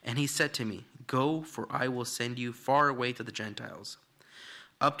 And he said to me, Go, for I will send you far away to the Gentiles.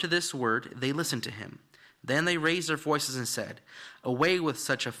 Up to this word they listened to him. Then they raised their voices and said, Away with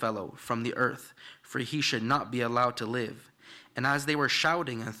such a fellow from the earth, for he should not be allowed to live. And as they were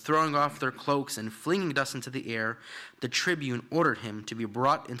shouting and throwing off their cloaks and flinging dust into the air, the tribune ordered him to be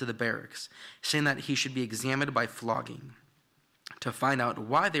brought into the barracks, saying that he should be examined by flogging, to find out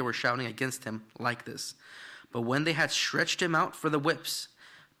why they were shouting against him like this. But when they had stretched him out for the whips,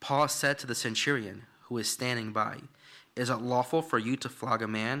 Paul said to the centurion who was standing by, Is it lawful for you to flog a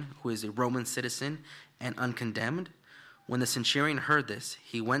man who is a Roman citizen and uncondemned? When the centurion heard this,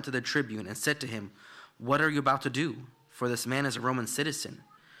 he went to the tribune and said to him, What are you about to do? For this man is a Roman citizen.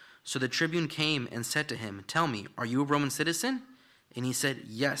 So the tribune came and said to him, Tell me, are you a Roman citizen? And he said,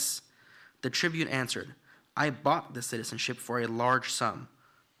 Yes. The tribune answered, I bought the citizenship for a large sum.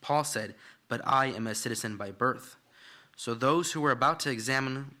 Paul said, But I am a citizen by birth. So those who were about to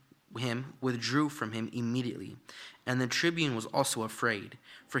examine him withdrew from him immediately. And the tribune was also afraid,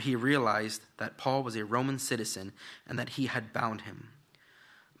 for he realized that Paul was a Roman citizen and that he had bound him.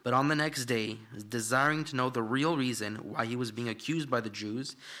 But on the next day, desiring to know the real reason why he was being accused by the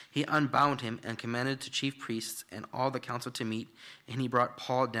Jews, he unbound him and commanded the chief priests and all the council to meet, and he brought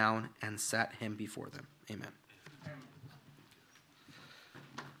Paul down and sat him before them. Amen.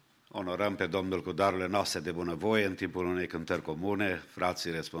 Onorăm pe Domnul cu darurile noastre de bunăvoie în timpul unei cântări comune.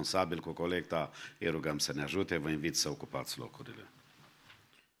 Frații responsabili cu colecta, îi rugăm să ne ajute. Vă invit să ocupați locurile.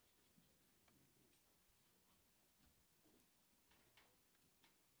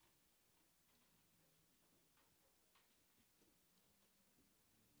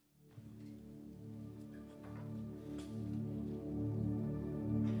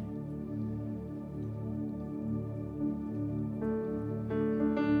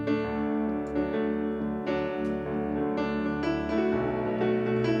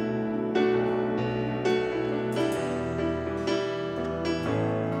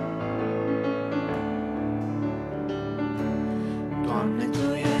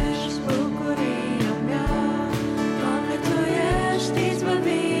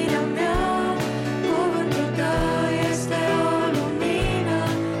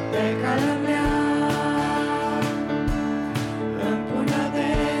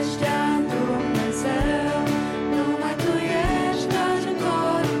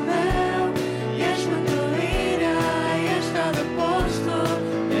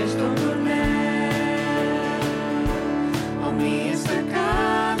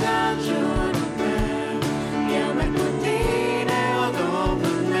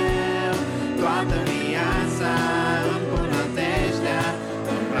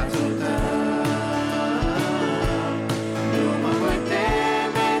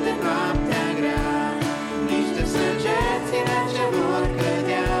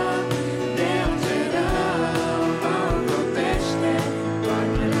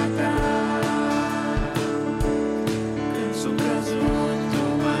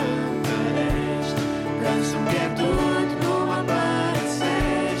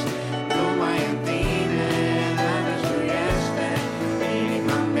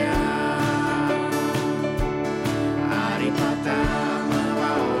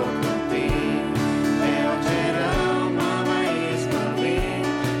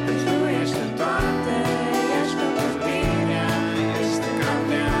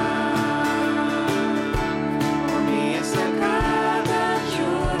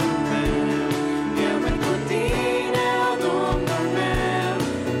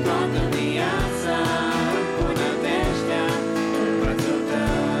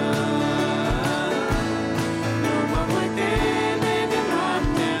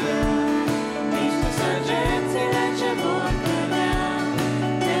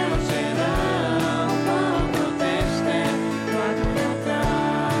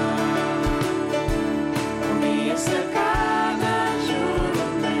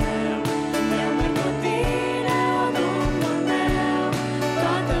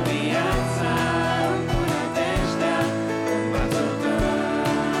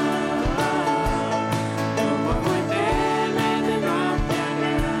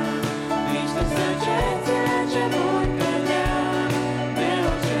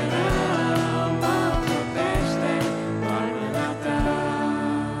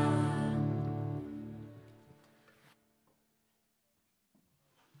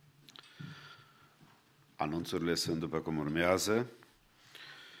 Anunțurile sunt după cum urmează.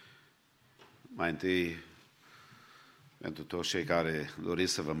 Mai întâi, pentru toți cei care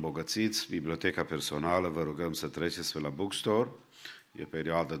doriți să vă îmbogățiți, biblioteca personală, vă rugăm să treceți pe la bookstore. E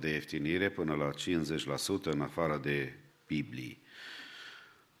perioada de ieftinire până la 50% în afară de Biblii.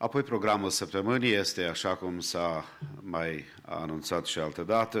 Apoi programul săptămânii este, așa cum s-a mai anunțat și altă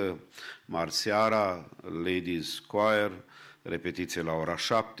dată, marți seara, Ladies Choir, repetiție la ora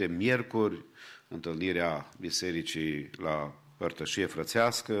 7, miercuri, întâlnirea bisericii la părtășie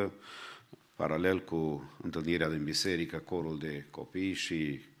frățească, paralel cu întâlnirea din biserică, corul de copii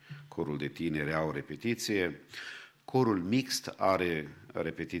și corul de tineri au repetiție. Corul mixt are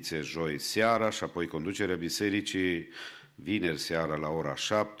repetiție joi seara și apoi conducerea bisericii vineri seara la ora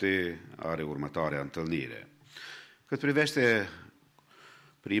 7 are următoarea întâlnire. Cât privește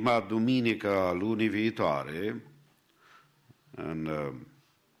prima duminică a lunii viitoare, în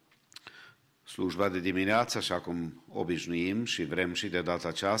slujba de dimineață, așa cum obișnuim și vrem și de data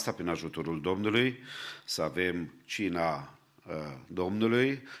aceasta, prin ajutorul Domnului, să avem cina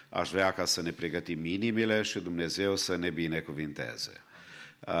Domnului, aș vrea ca să ne pregătim inimile și Dumnezeu să ne binecuvinteze.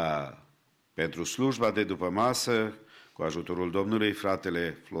 Pentru slujba de după masă, cu ajutorul Domnului,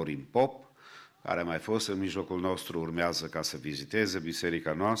 fratele Florin Pop, care a mai fost în mijlocul nostru, urmează ca să viziteze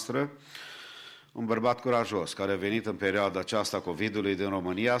biserica noastră. Un bărbat curajos care a venit în perioada aceasta COVID-ului din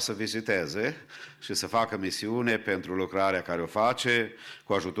România să viziteze și să facă misiune pentru lucrarea care o face.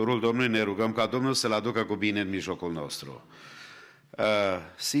 Cu ajutorul Domnului ne rugăm ca Domnul să-l aducă cu bine în mijlocul nostru.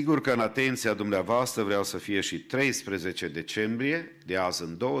 Sigur că în atenția dumneavoastră vreau să fie și 13 decembrie, de azi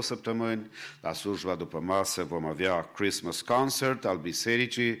în 2 săptămâni, la slujba după masă vom avea Christmas Concert al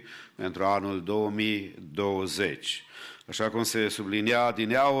bisericii pentru anul 2020. Așa cum se sublinia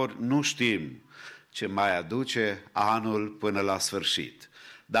adineauri, nu știm ce mai aduce anul până la sfârșit.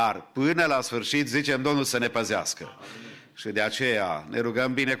 Dar până la sfârșit zicem Domnul să ne păzească. Amin. Și de aceea ne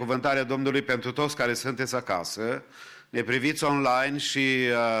rugăm binecuvântarea Domnului pentru toți care sunteți acasă, ne priviți online și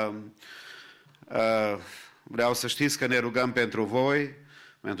vreau să știți că ne rugăm pentru voi,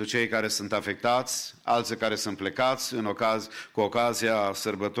 pentru cei care sunt afectați, alții care sunt plecați cu ocazia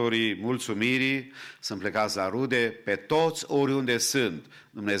sărbătorii mulțumirii, sunt plecați la rude, pe toți oriunde sunt,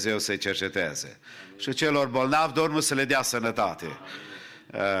 Dumnezeu să-i cerceteze. Și celor bolnavi, Domnul să le dea sănătate.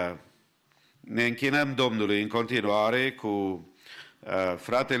 Ne închinăm Domnului în continuare cu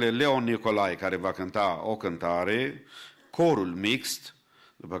fratele Leon Nicolai, care va cânta o cântare, corul mixt,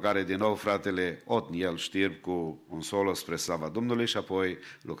 după care din nou fratele Otniel Știrb cu un solo spre slava Domnului și apoi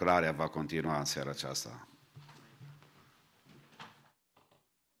lucrarea va continua în seara aceasta.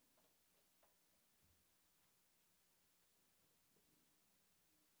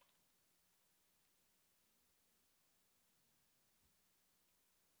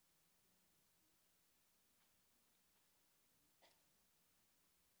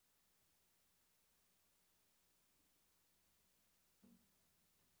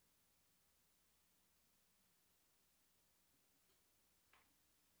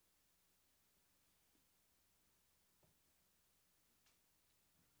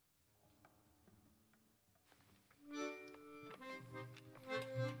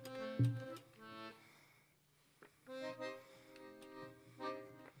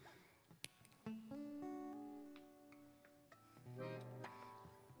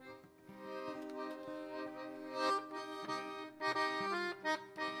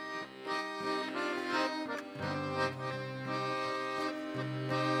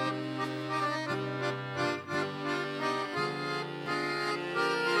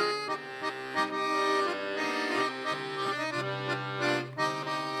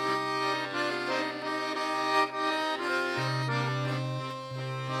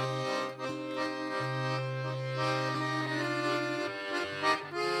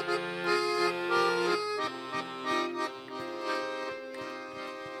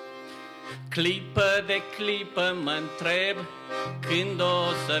 Clipă de clipă mă întreb când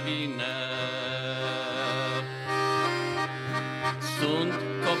o să vină. Sunt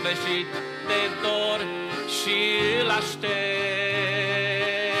copleșit de dor și îl aștept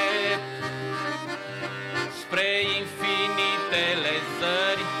spre infinitele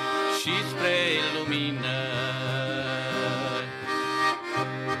zări și spre lumină.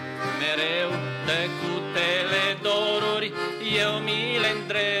 Mereu tăcutele doruri eu mi le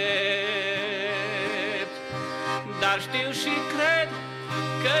îndrept, dar știu și cred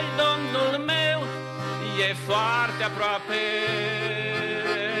că Domnul meu e foarte aproape,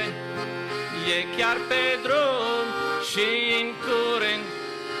 e chiar pe drum și în curând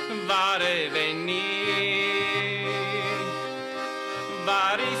va reveni. Va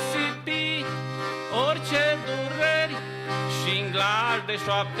risipi orice glas de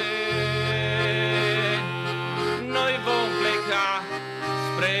șoapte, noi vom pleca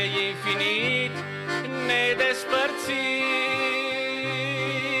spre infinit nedespărțiți.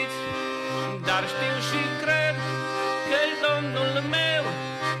 Dar știu și cred că Domnul meu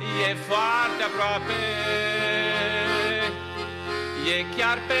e foarte aproape, e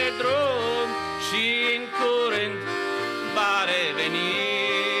chiar pe drum și în curând va reveni.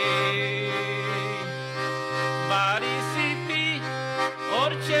 Va risipi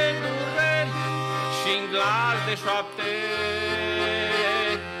orice dureri și-n glas de șoapte,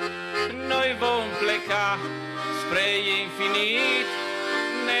 noi vom pleca spre infinit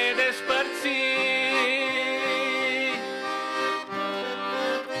nedespărțit.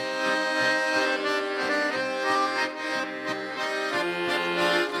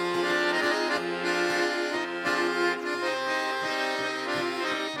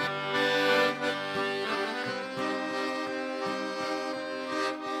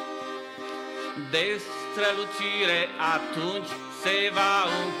 De strălucire atunci se va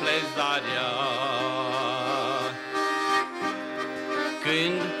umple zarea,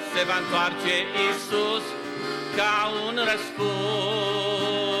 când se va întoarce Iisus ca un răspuns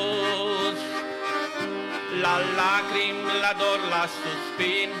la lacrimi, la dor, la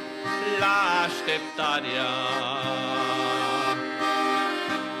suspin, la așteptarea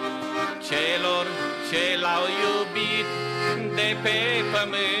celor ce l-au iubit de pe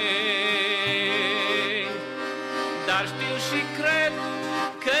pământ. Dar știu și cred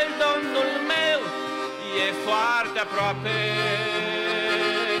că Domnul meu e foarte aproape,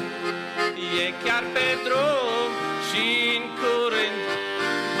 e chiar pe drum și în curând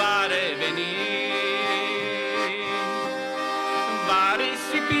va reveni. Va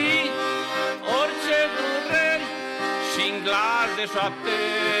risipi orice dureri și-n glas de șoapte,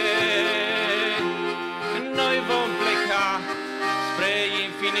 noi vom pleca spre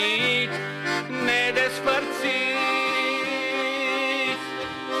infinit nedespărțit.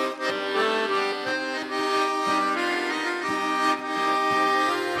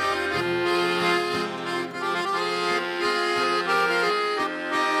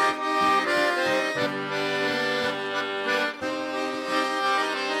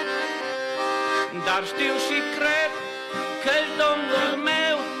 Dar știu și cred că Domnul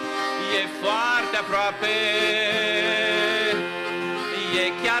meu e foarte aproape, e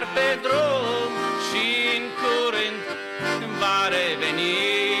chiar pe drum și în curând va reveni.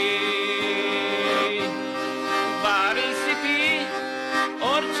 Va risipi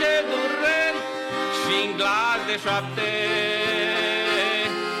orice dureri și-n glas de șoapte,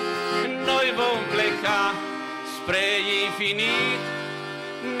 noi vom pleca spre infinit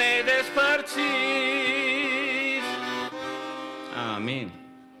nedespărțiți. Amin.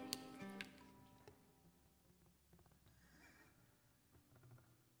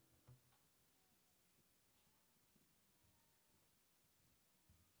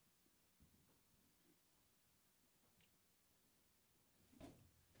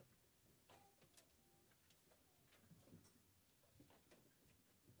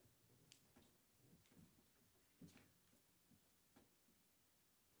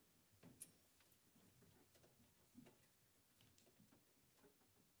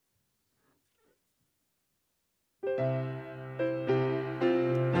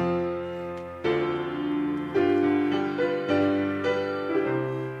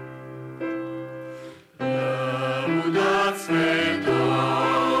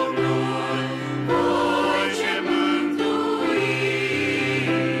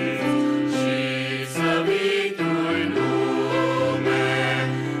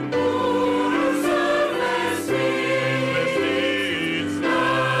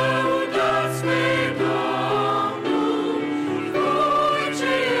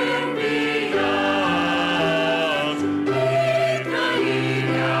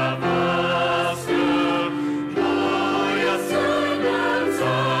 Voia să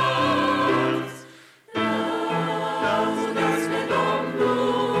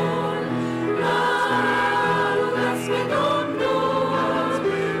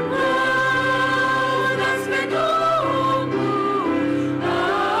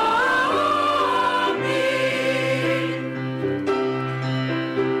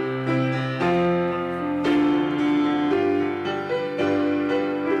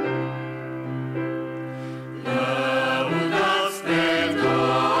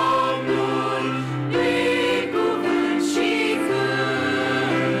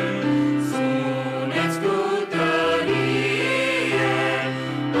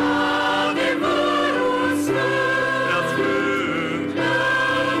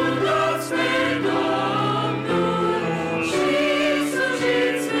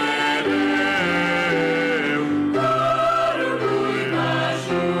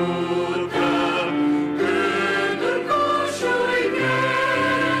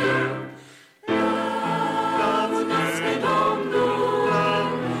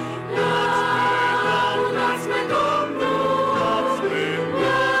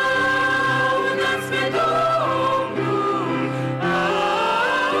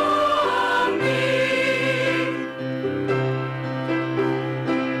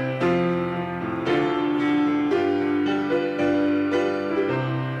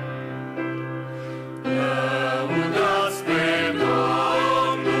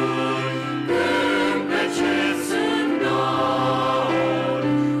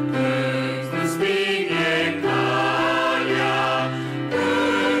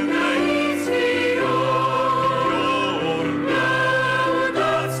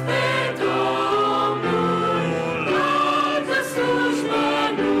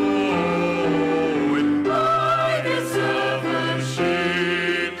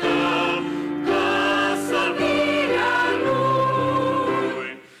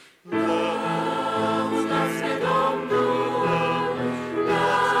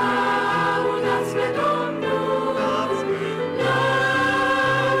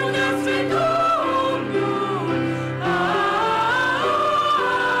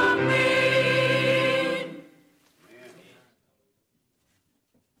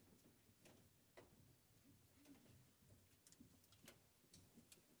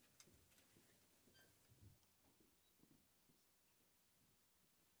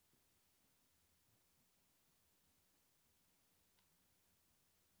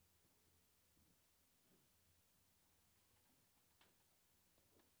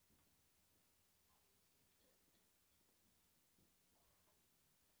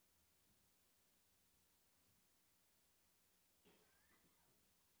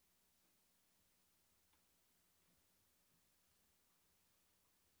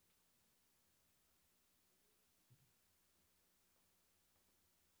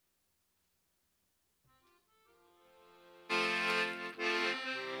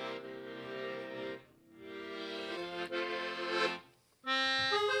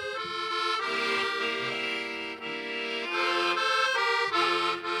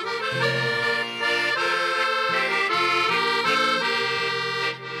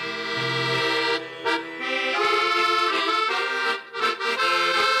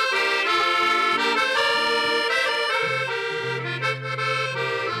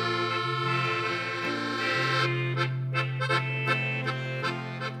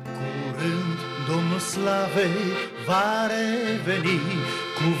slavei va reveni,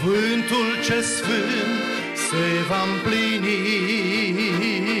 cuvântul ce sfânt se va împlini.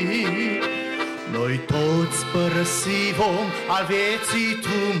 Noi toți părăsi vom al vieții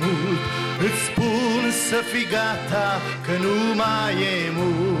tumult, îți spun să fii gata că nu mai e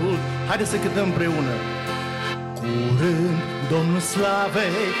mult. Haideți să cântăm împreună. Curând Domnul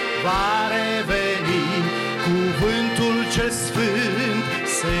slavei va reveni, cuvântul ce sfânt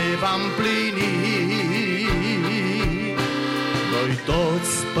se va împlini. Noi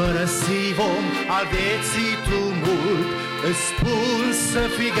toți părăsi vom al vieții tumult, îți spun să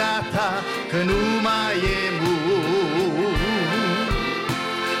fii gata că nu mai e mult.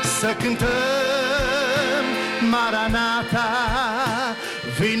 Să cântăm Maranata,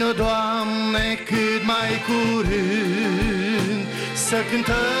 vino Doamne cât mai curând. Să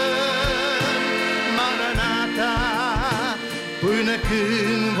cântăm Maranata, până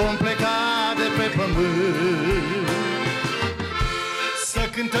când vom pleca de pe pământ. Să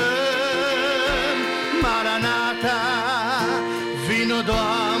cântăm Maranata, vino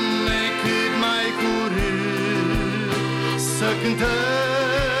Doamne cât mai curând. Să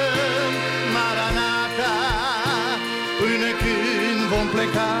cântăm Maranata, până când vom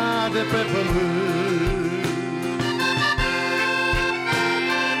pleca de pe pământ.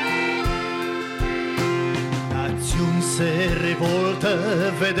 Națiuni se revoltă,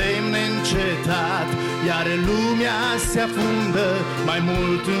 vedem neîncetat, iar lumea se afundă mai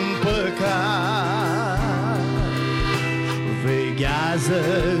mult în păcat. Veghează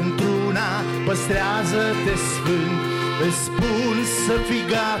într-una, păstrează-te sfânt, îți spun să fii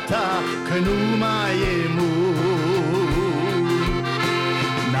gata că nu mai e mult.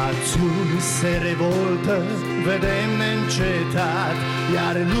 Națiuni se revoltă, vedem neîncetat,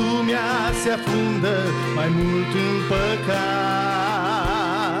 iar lumea se afundă mai mult în păcat.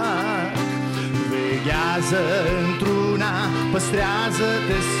 Veghează într-una,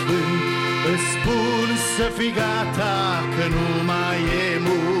 păstrează-te sfânt, îți spun să fii gata că nu mai e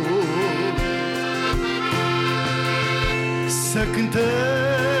mult. Să cântăm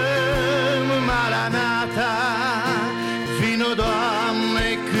Maranata, vino Doamne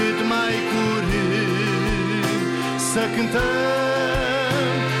cât mai curând. Să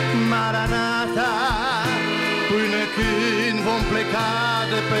cântăm Maranata, până când vom pleca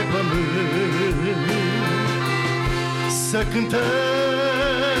de pe pământ. Să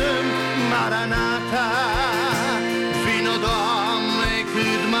cântăm Maranata, vino Doamne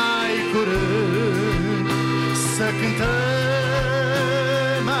cât mai curând. Să cântăm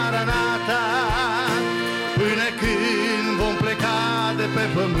Maranata, până când vom pleca de pe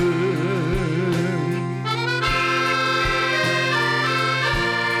pământ.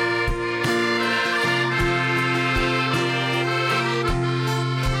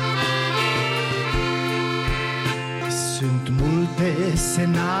 Sunt multe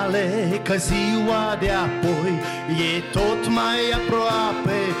semnale că ziua de apoi e tot mai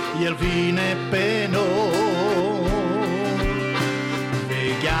aproape, El vine pe noi.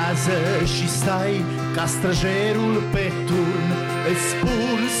 Veghează și stai ca străjerul pe turn, îți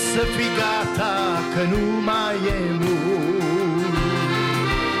spun să fii gata că nu mai e mult.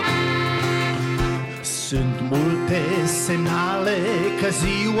 Sunt multe semnale că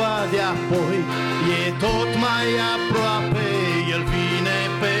ziua de apoi e tot mai aproape, El vine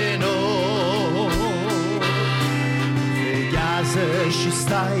pe noi. Veghează și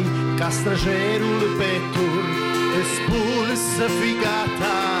stai ca străjerul pe turn, îți spun să fii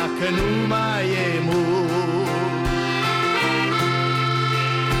gata că nu mai e mult.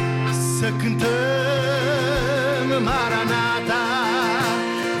 Să cântăm Maranata,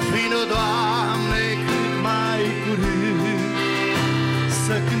 vino Doamne cât mai curând.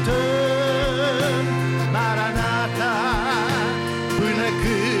 Să cântăm Maranata, până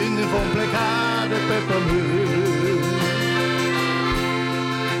când vom pleca de pe pământ.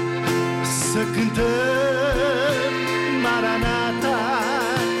 Să cântăm Maranata,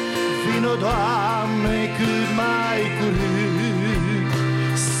 vino Doamne cât mai curând.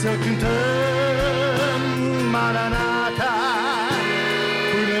 Să cântăm Maranata,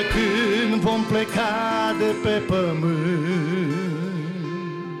 până când vom pleca de pe pământ.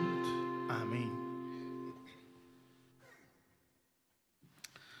 Amin.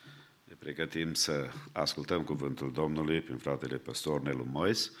 Ne pregătim să ascultăm cuvântul Domnului prin fratele păstor Nelu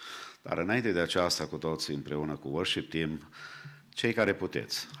Mois, dar înainte de aceasta cu toții împreună cu worship team, cei care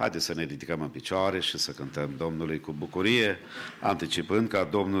puteți, haideți să ne ridicăm în picioare și să cântăm Domnului cu bucurie, anticipând ca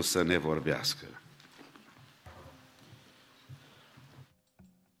Domnul să ne vorbească.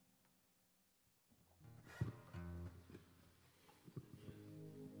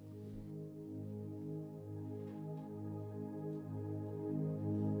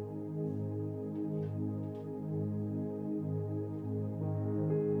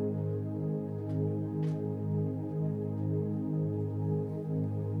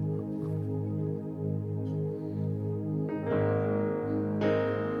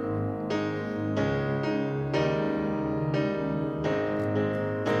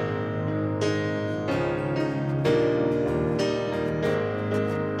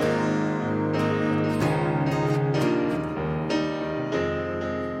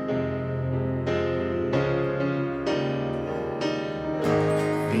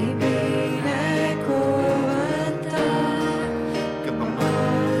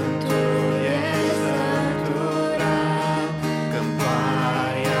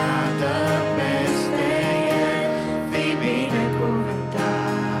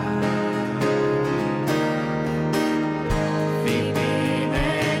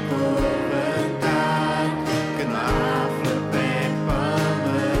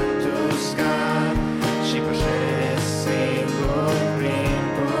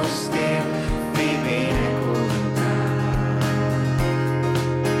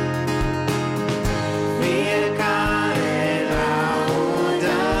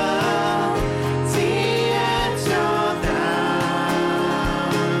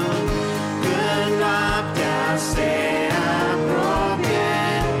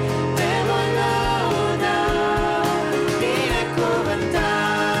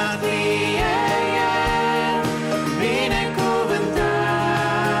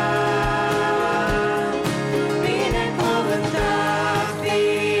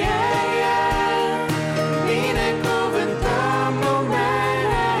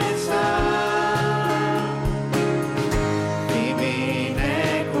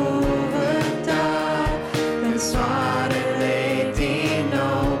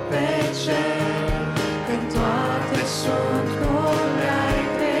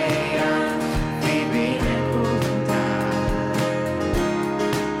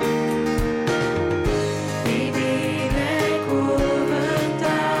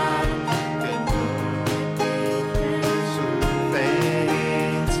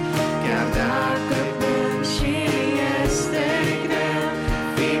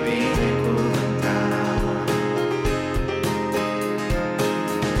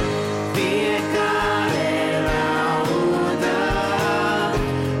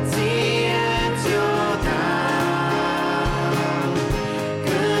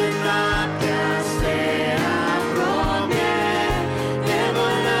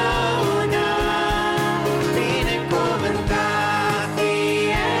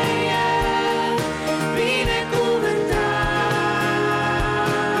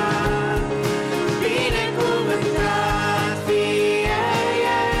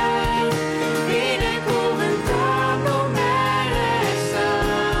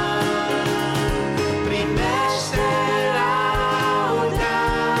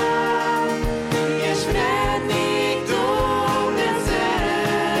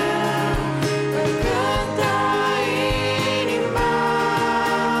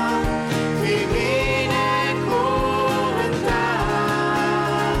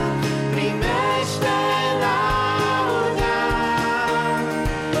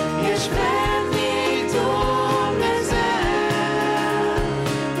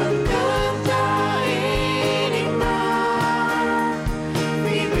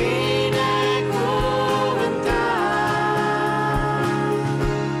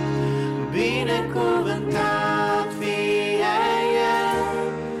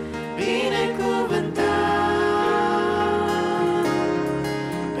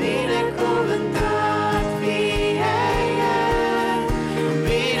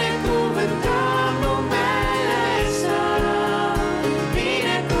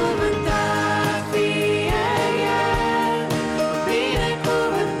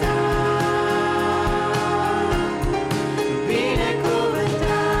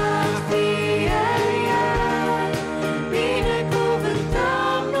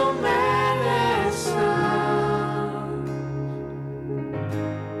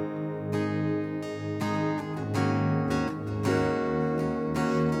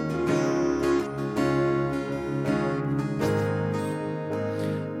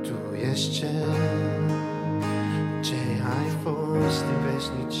 ești Cel ce ai fost în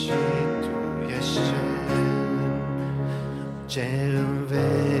veșnicii, Tu ești Cel ce în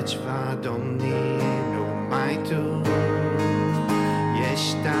veci va domni, numai Tu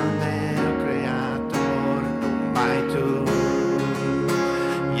ești al meu Creator, numai Tu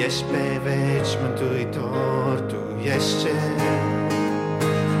ești pe veci Mântuitor, Tu ești Cel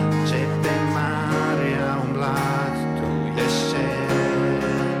ce pe mare a umblat, Tu ești Cel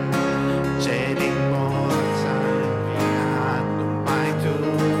ce din morți a înviat, numai Tu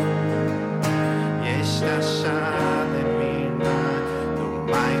ești așa de minunat,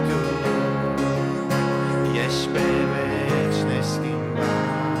 numai Tu ești pe veci neschimbat.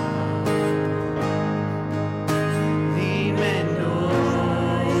 Nimeni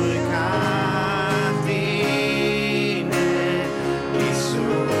nu-i ca Tine,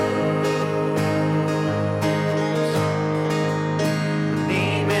 Iisus.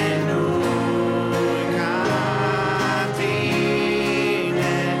 Nimeni nu-i ca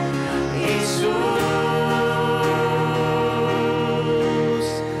Tine, Iisus.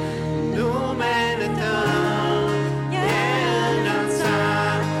 Numele Tău e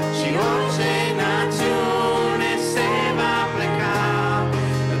înălțat și orice națiune se va pleca,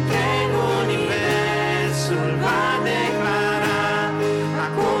 întreg universul va declara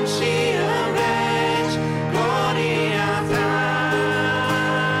acum și în veci gloria Ta.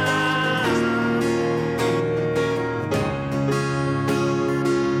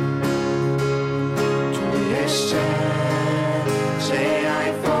 Tu ești Cel ce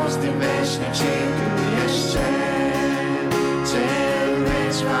ai fost din veșnicii, Tu ești Cel ce în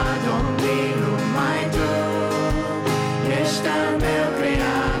veci va domni, numai Tu ești al meu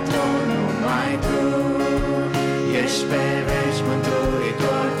Creator, numai Tu ești pe veci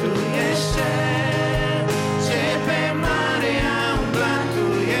Mântuitor, Tu ești Cel ce pe mare a umblat, Tu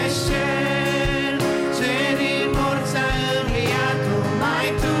ești Cel ce din morți a înviat, numai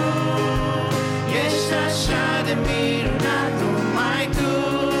Tu ești așa de minunat, numai Tu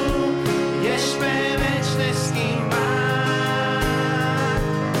ești pe veci neschimbat.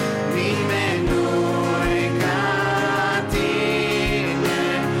 Nimeni nu-i ca Tine,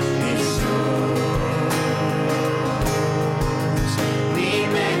 Iisus.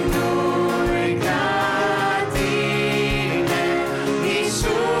 Nimeni nu-i ca Tine,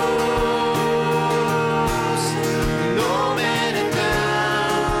 Iisus. Numele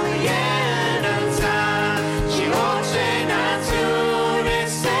Tău e înălțat și orice națiune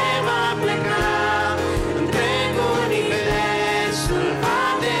se va pleca, întreg universul va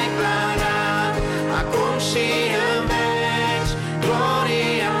declara acum și în veci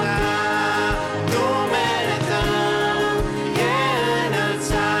gloria Ta. Numele Tău e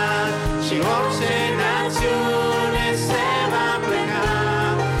înălțat și orice națiune se va pleca,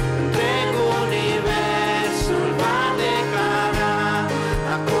 întreg universul va declara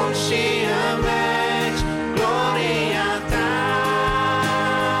acum și în veci gloria Ta.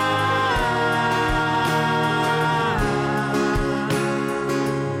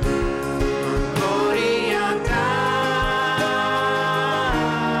 Gloria Ta.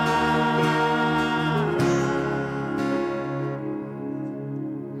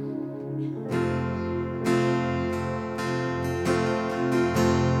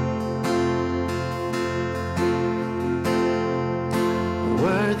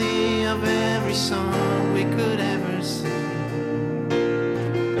 Worthy of every song we could ever sing,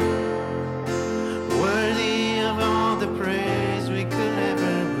 worthy of all the praise we could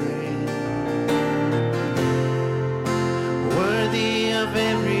ever bring, worthy of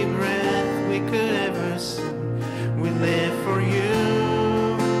every breath we could ever sing. We live for You,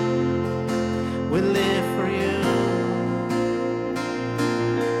 we live for You.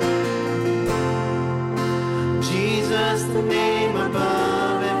 Jesus, the name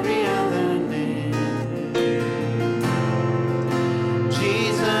above every other name.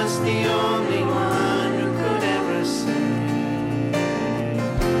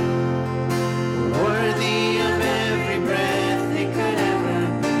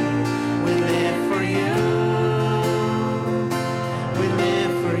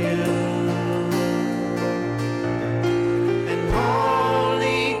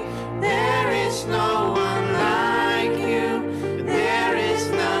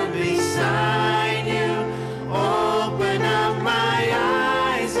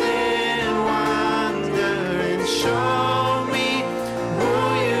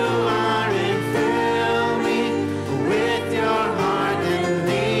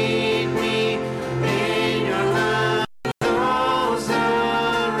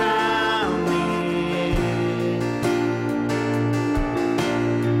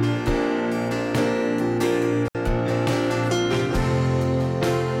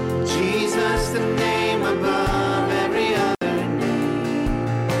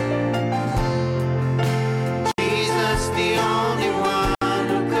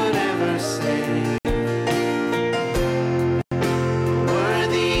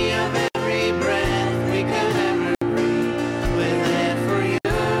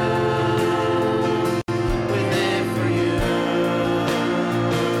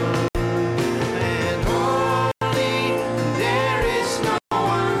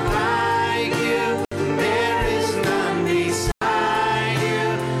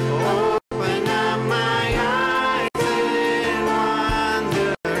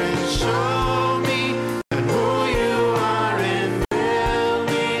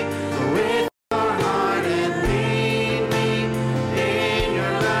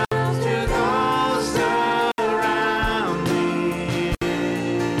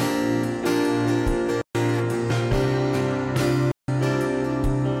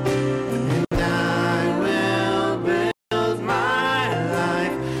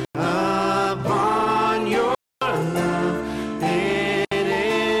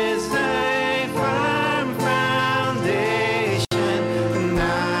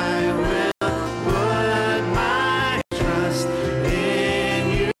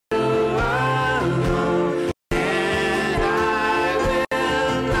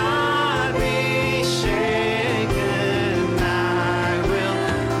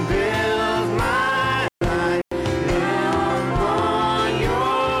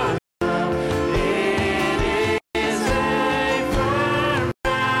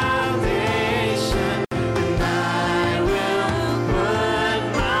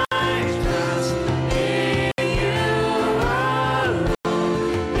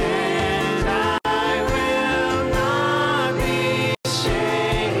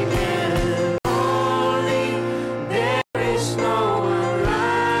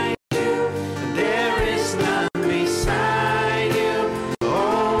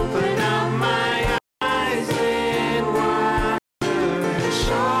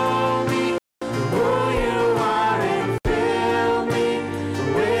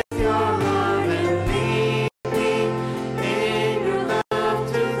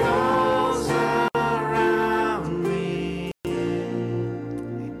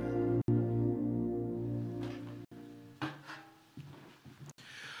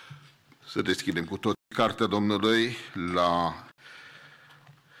 Să deschidem cu tot cartea Domnului la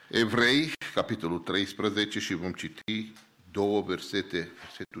Evrei, capitolul 13, și vom citi două versete,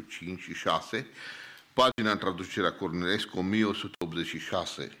 versetul 5 și 6, pagina în traducerea Cornilescu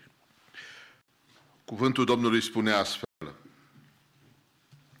 1186. Cuvântul Domnului spune astfel: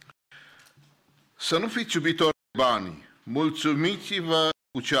 să nu fiți iubitori de bani, mulțumiți-vă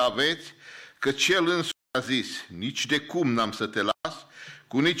cu ce aveți, că Cel însuși a zis: nici de cum n-am să te las,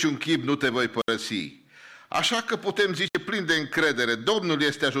 cu niciun chip nu te voi părăsi. Așa că putem zice plin de încredere: Domnul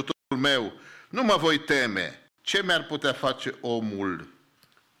este ajutorul meu, nu mă voi teme. Ce mi-ar putea face omul?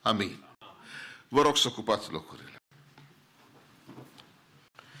 Amin. Vă rog să ocupați locurile.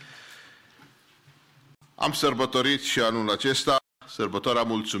 Am sărbătorit și anul acesta sărbătoarea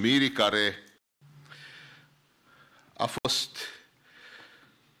mulțumirii, care a fost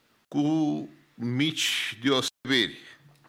cu mici deosebiri.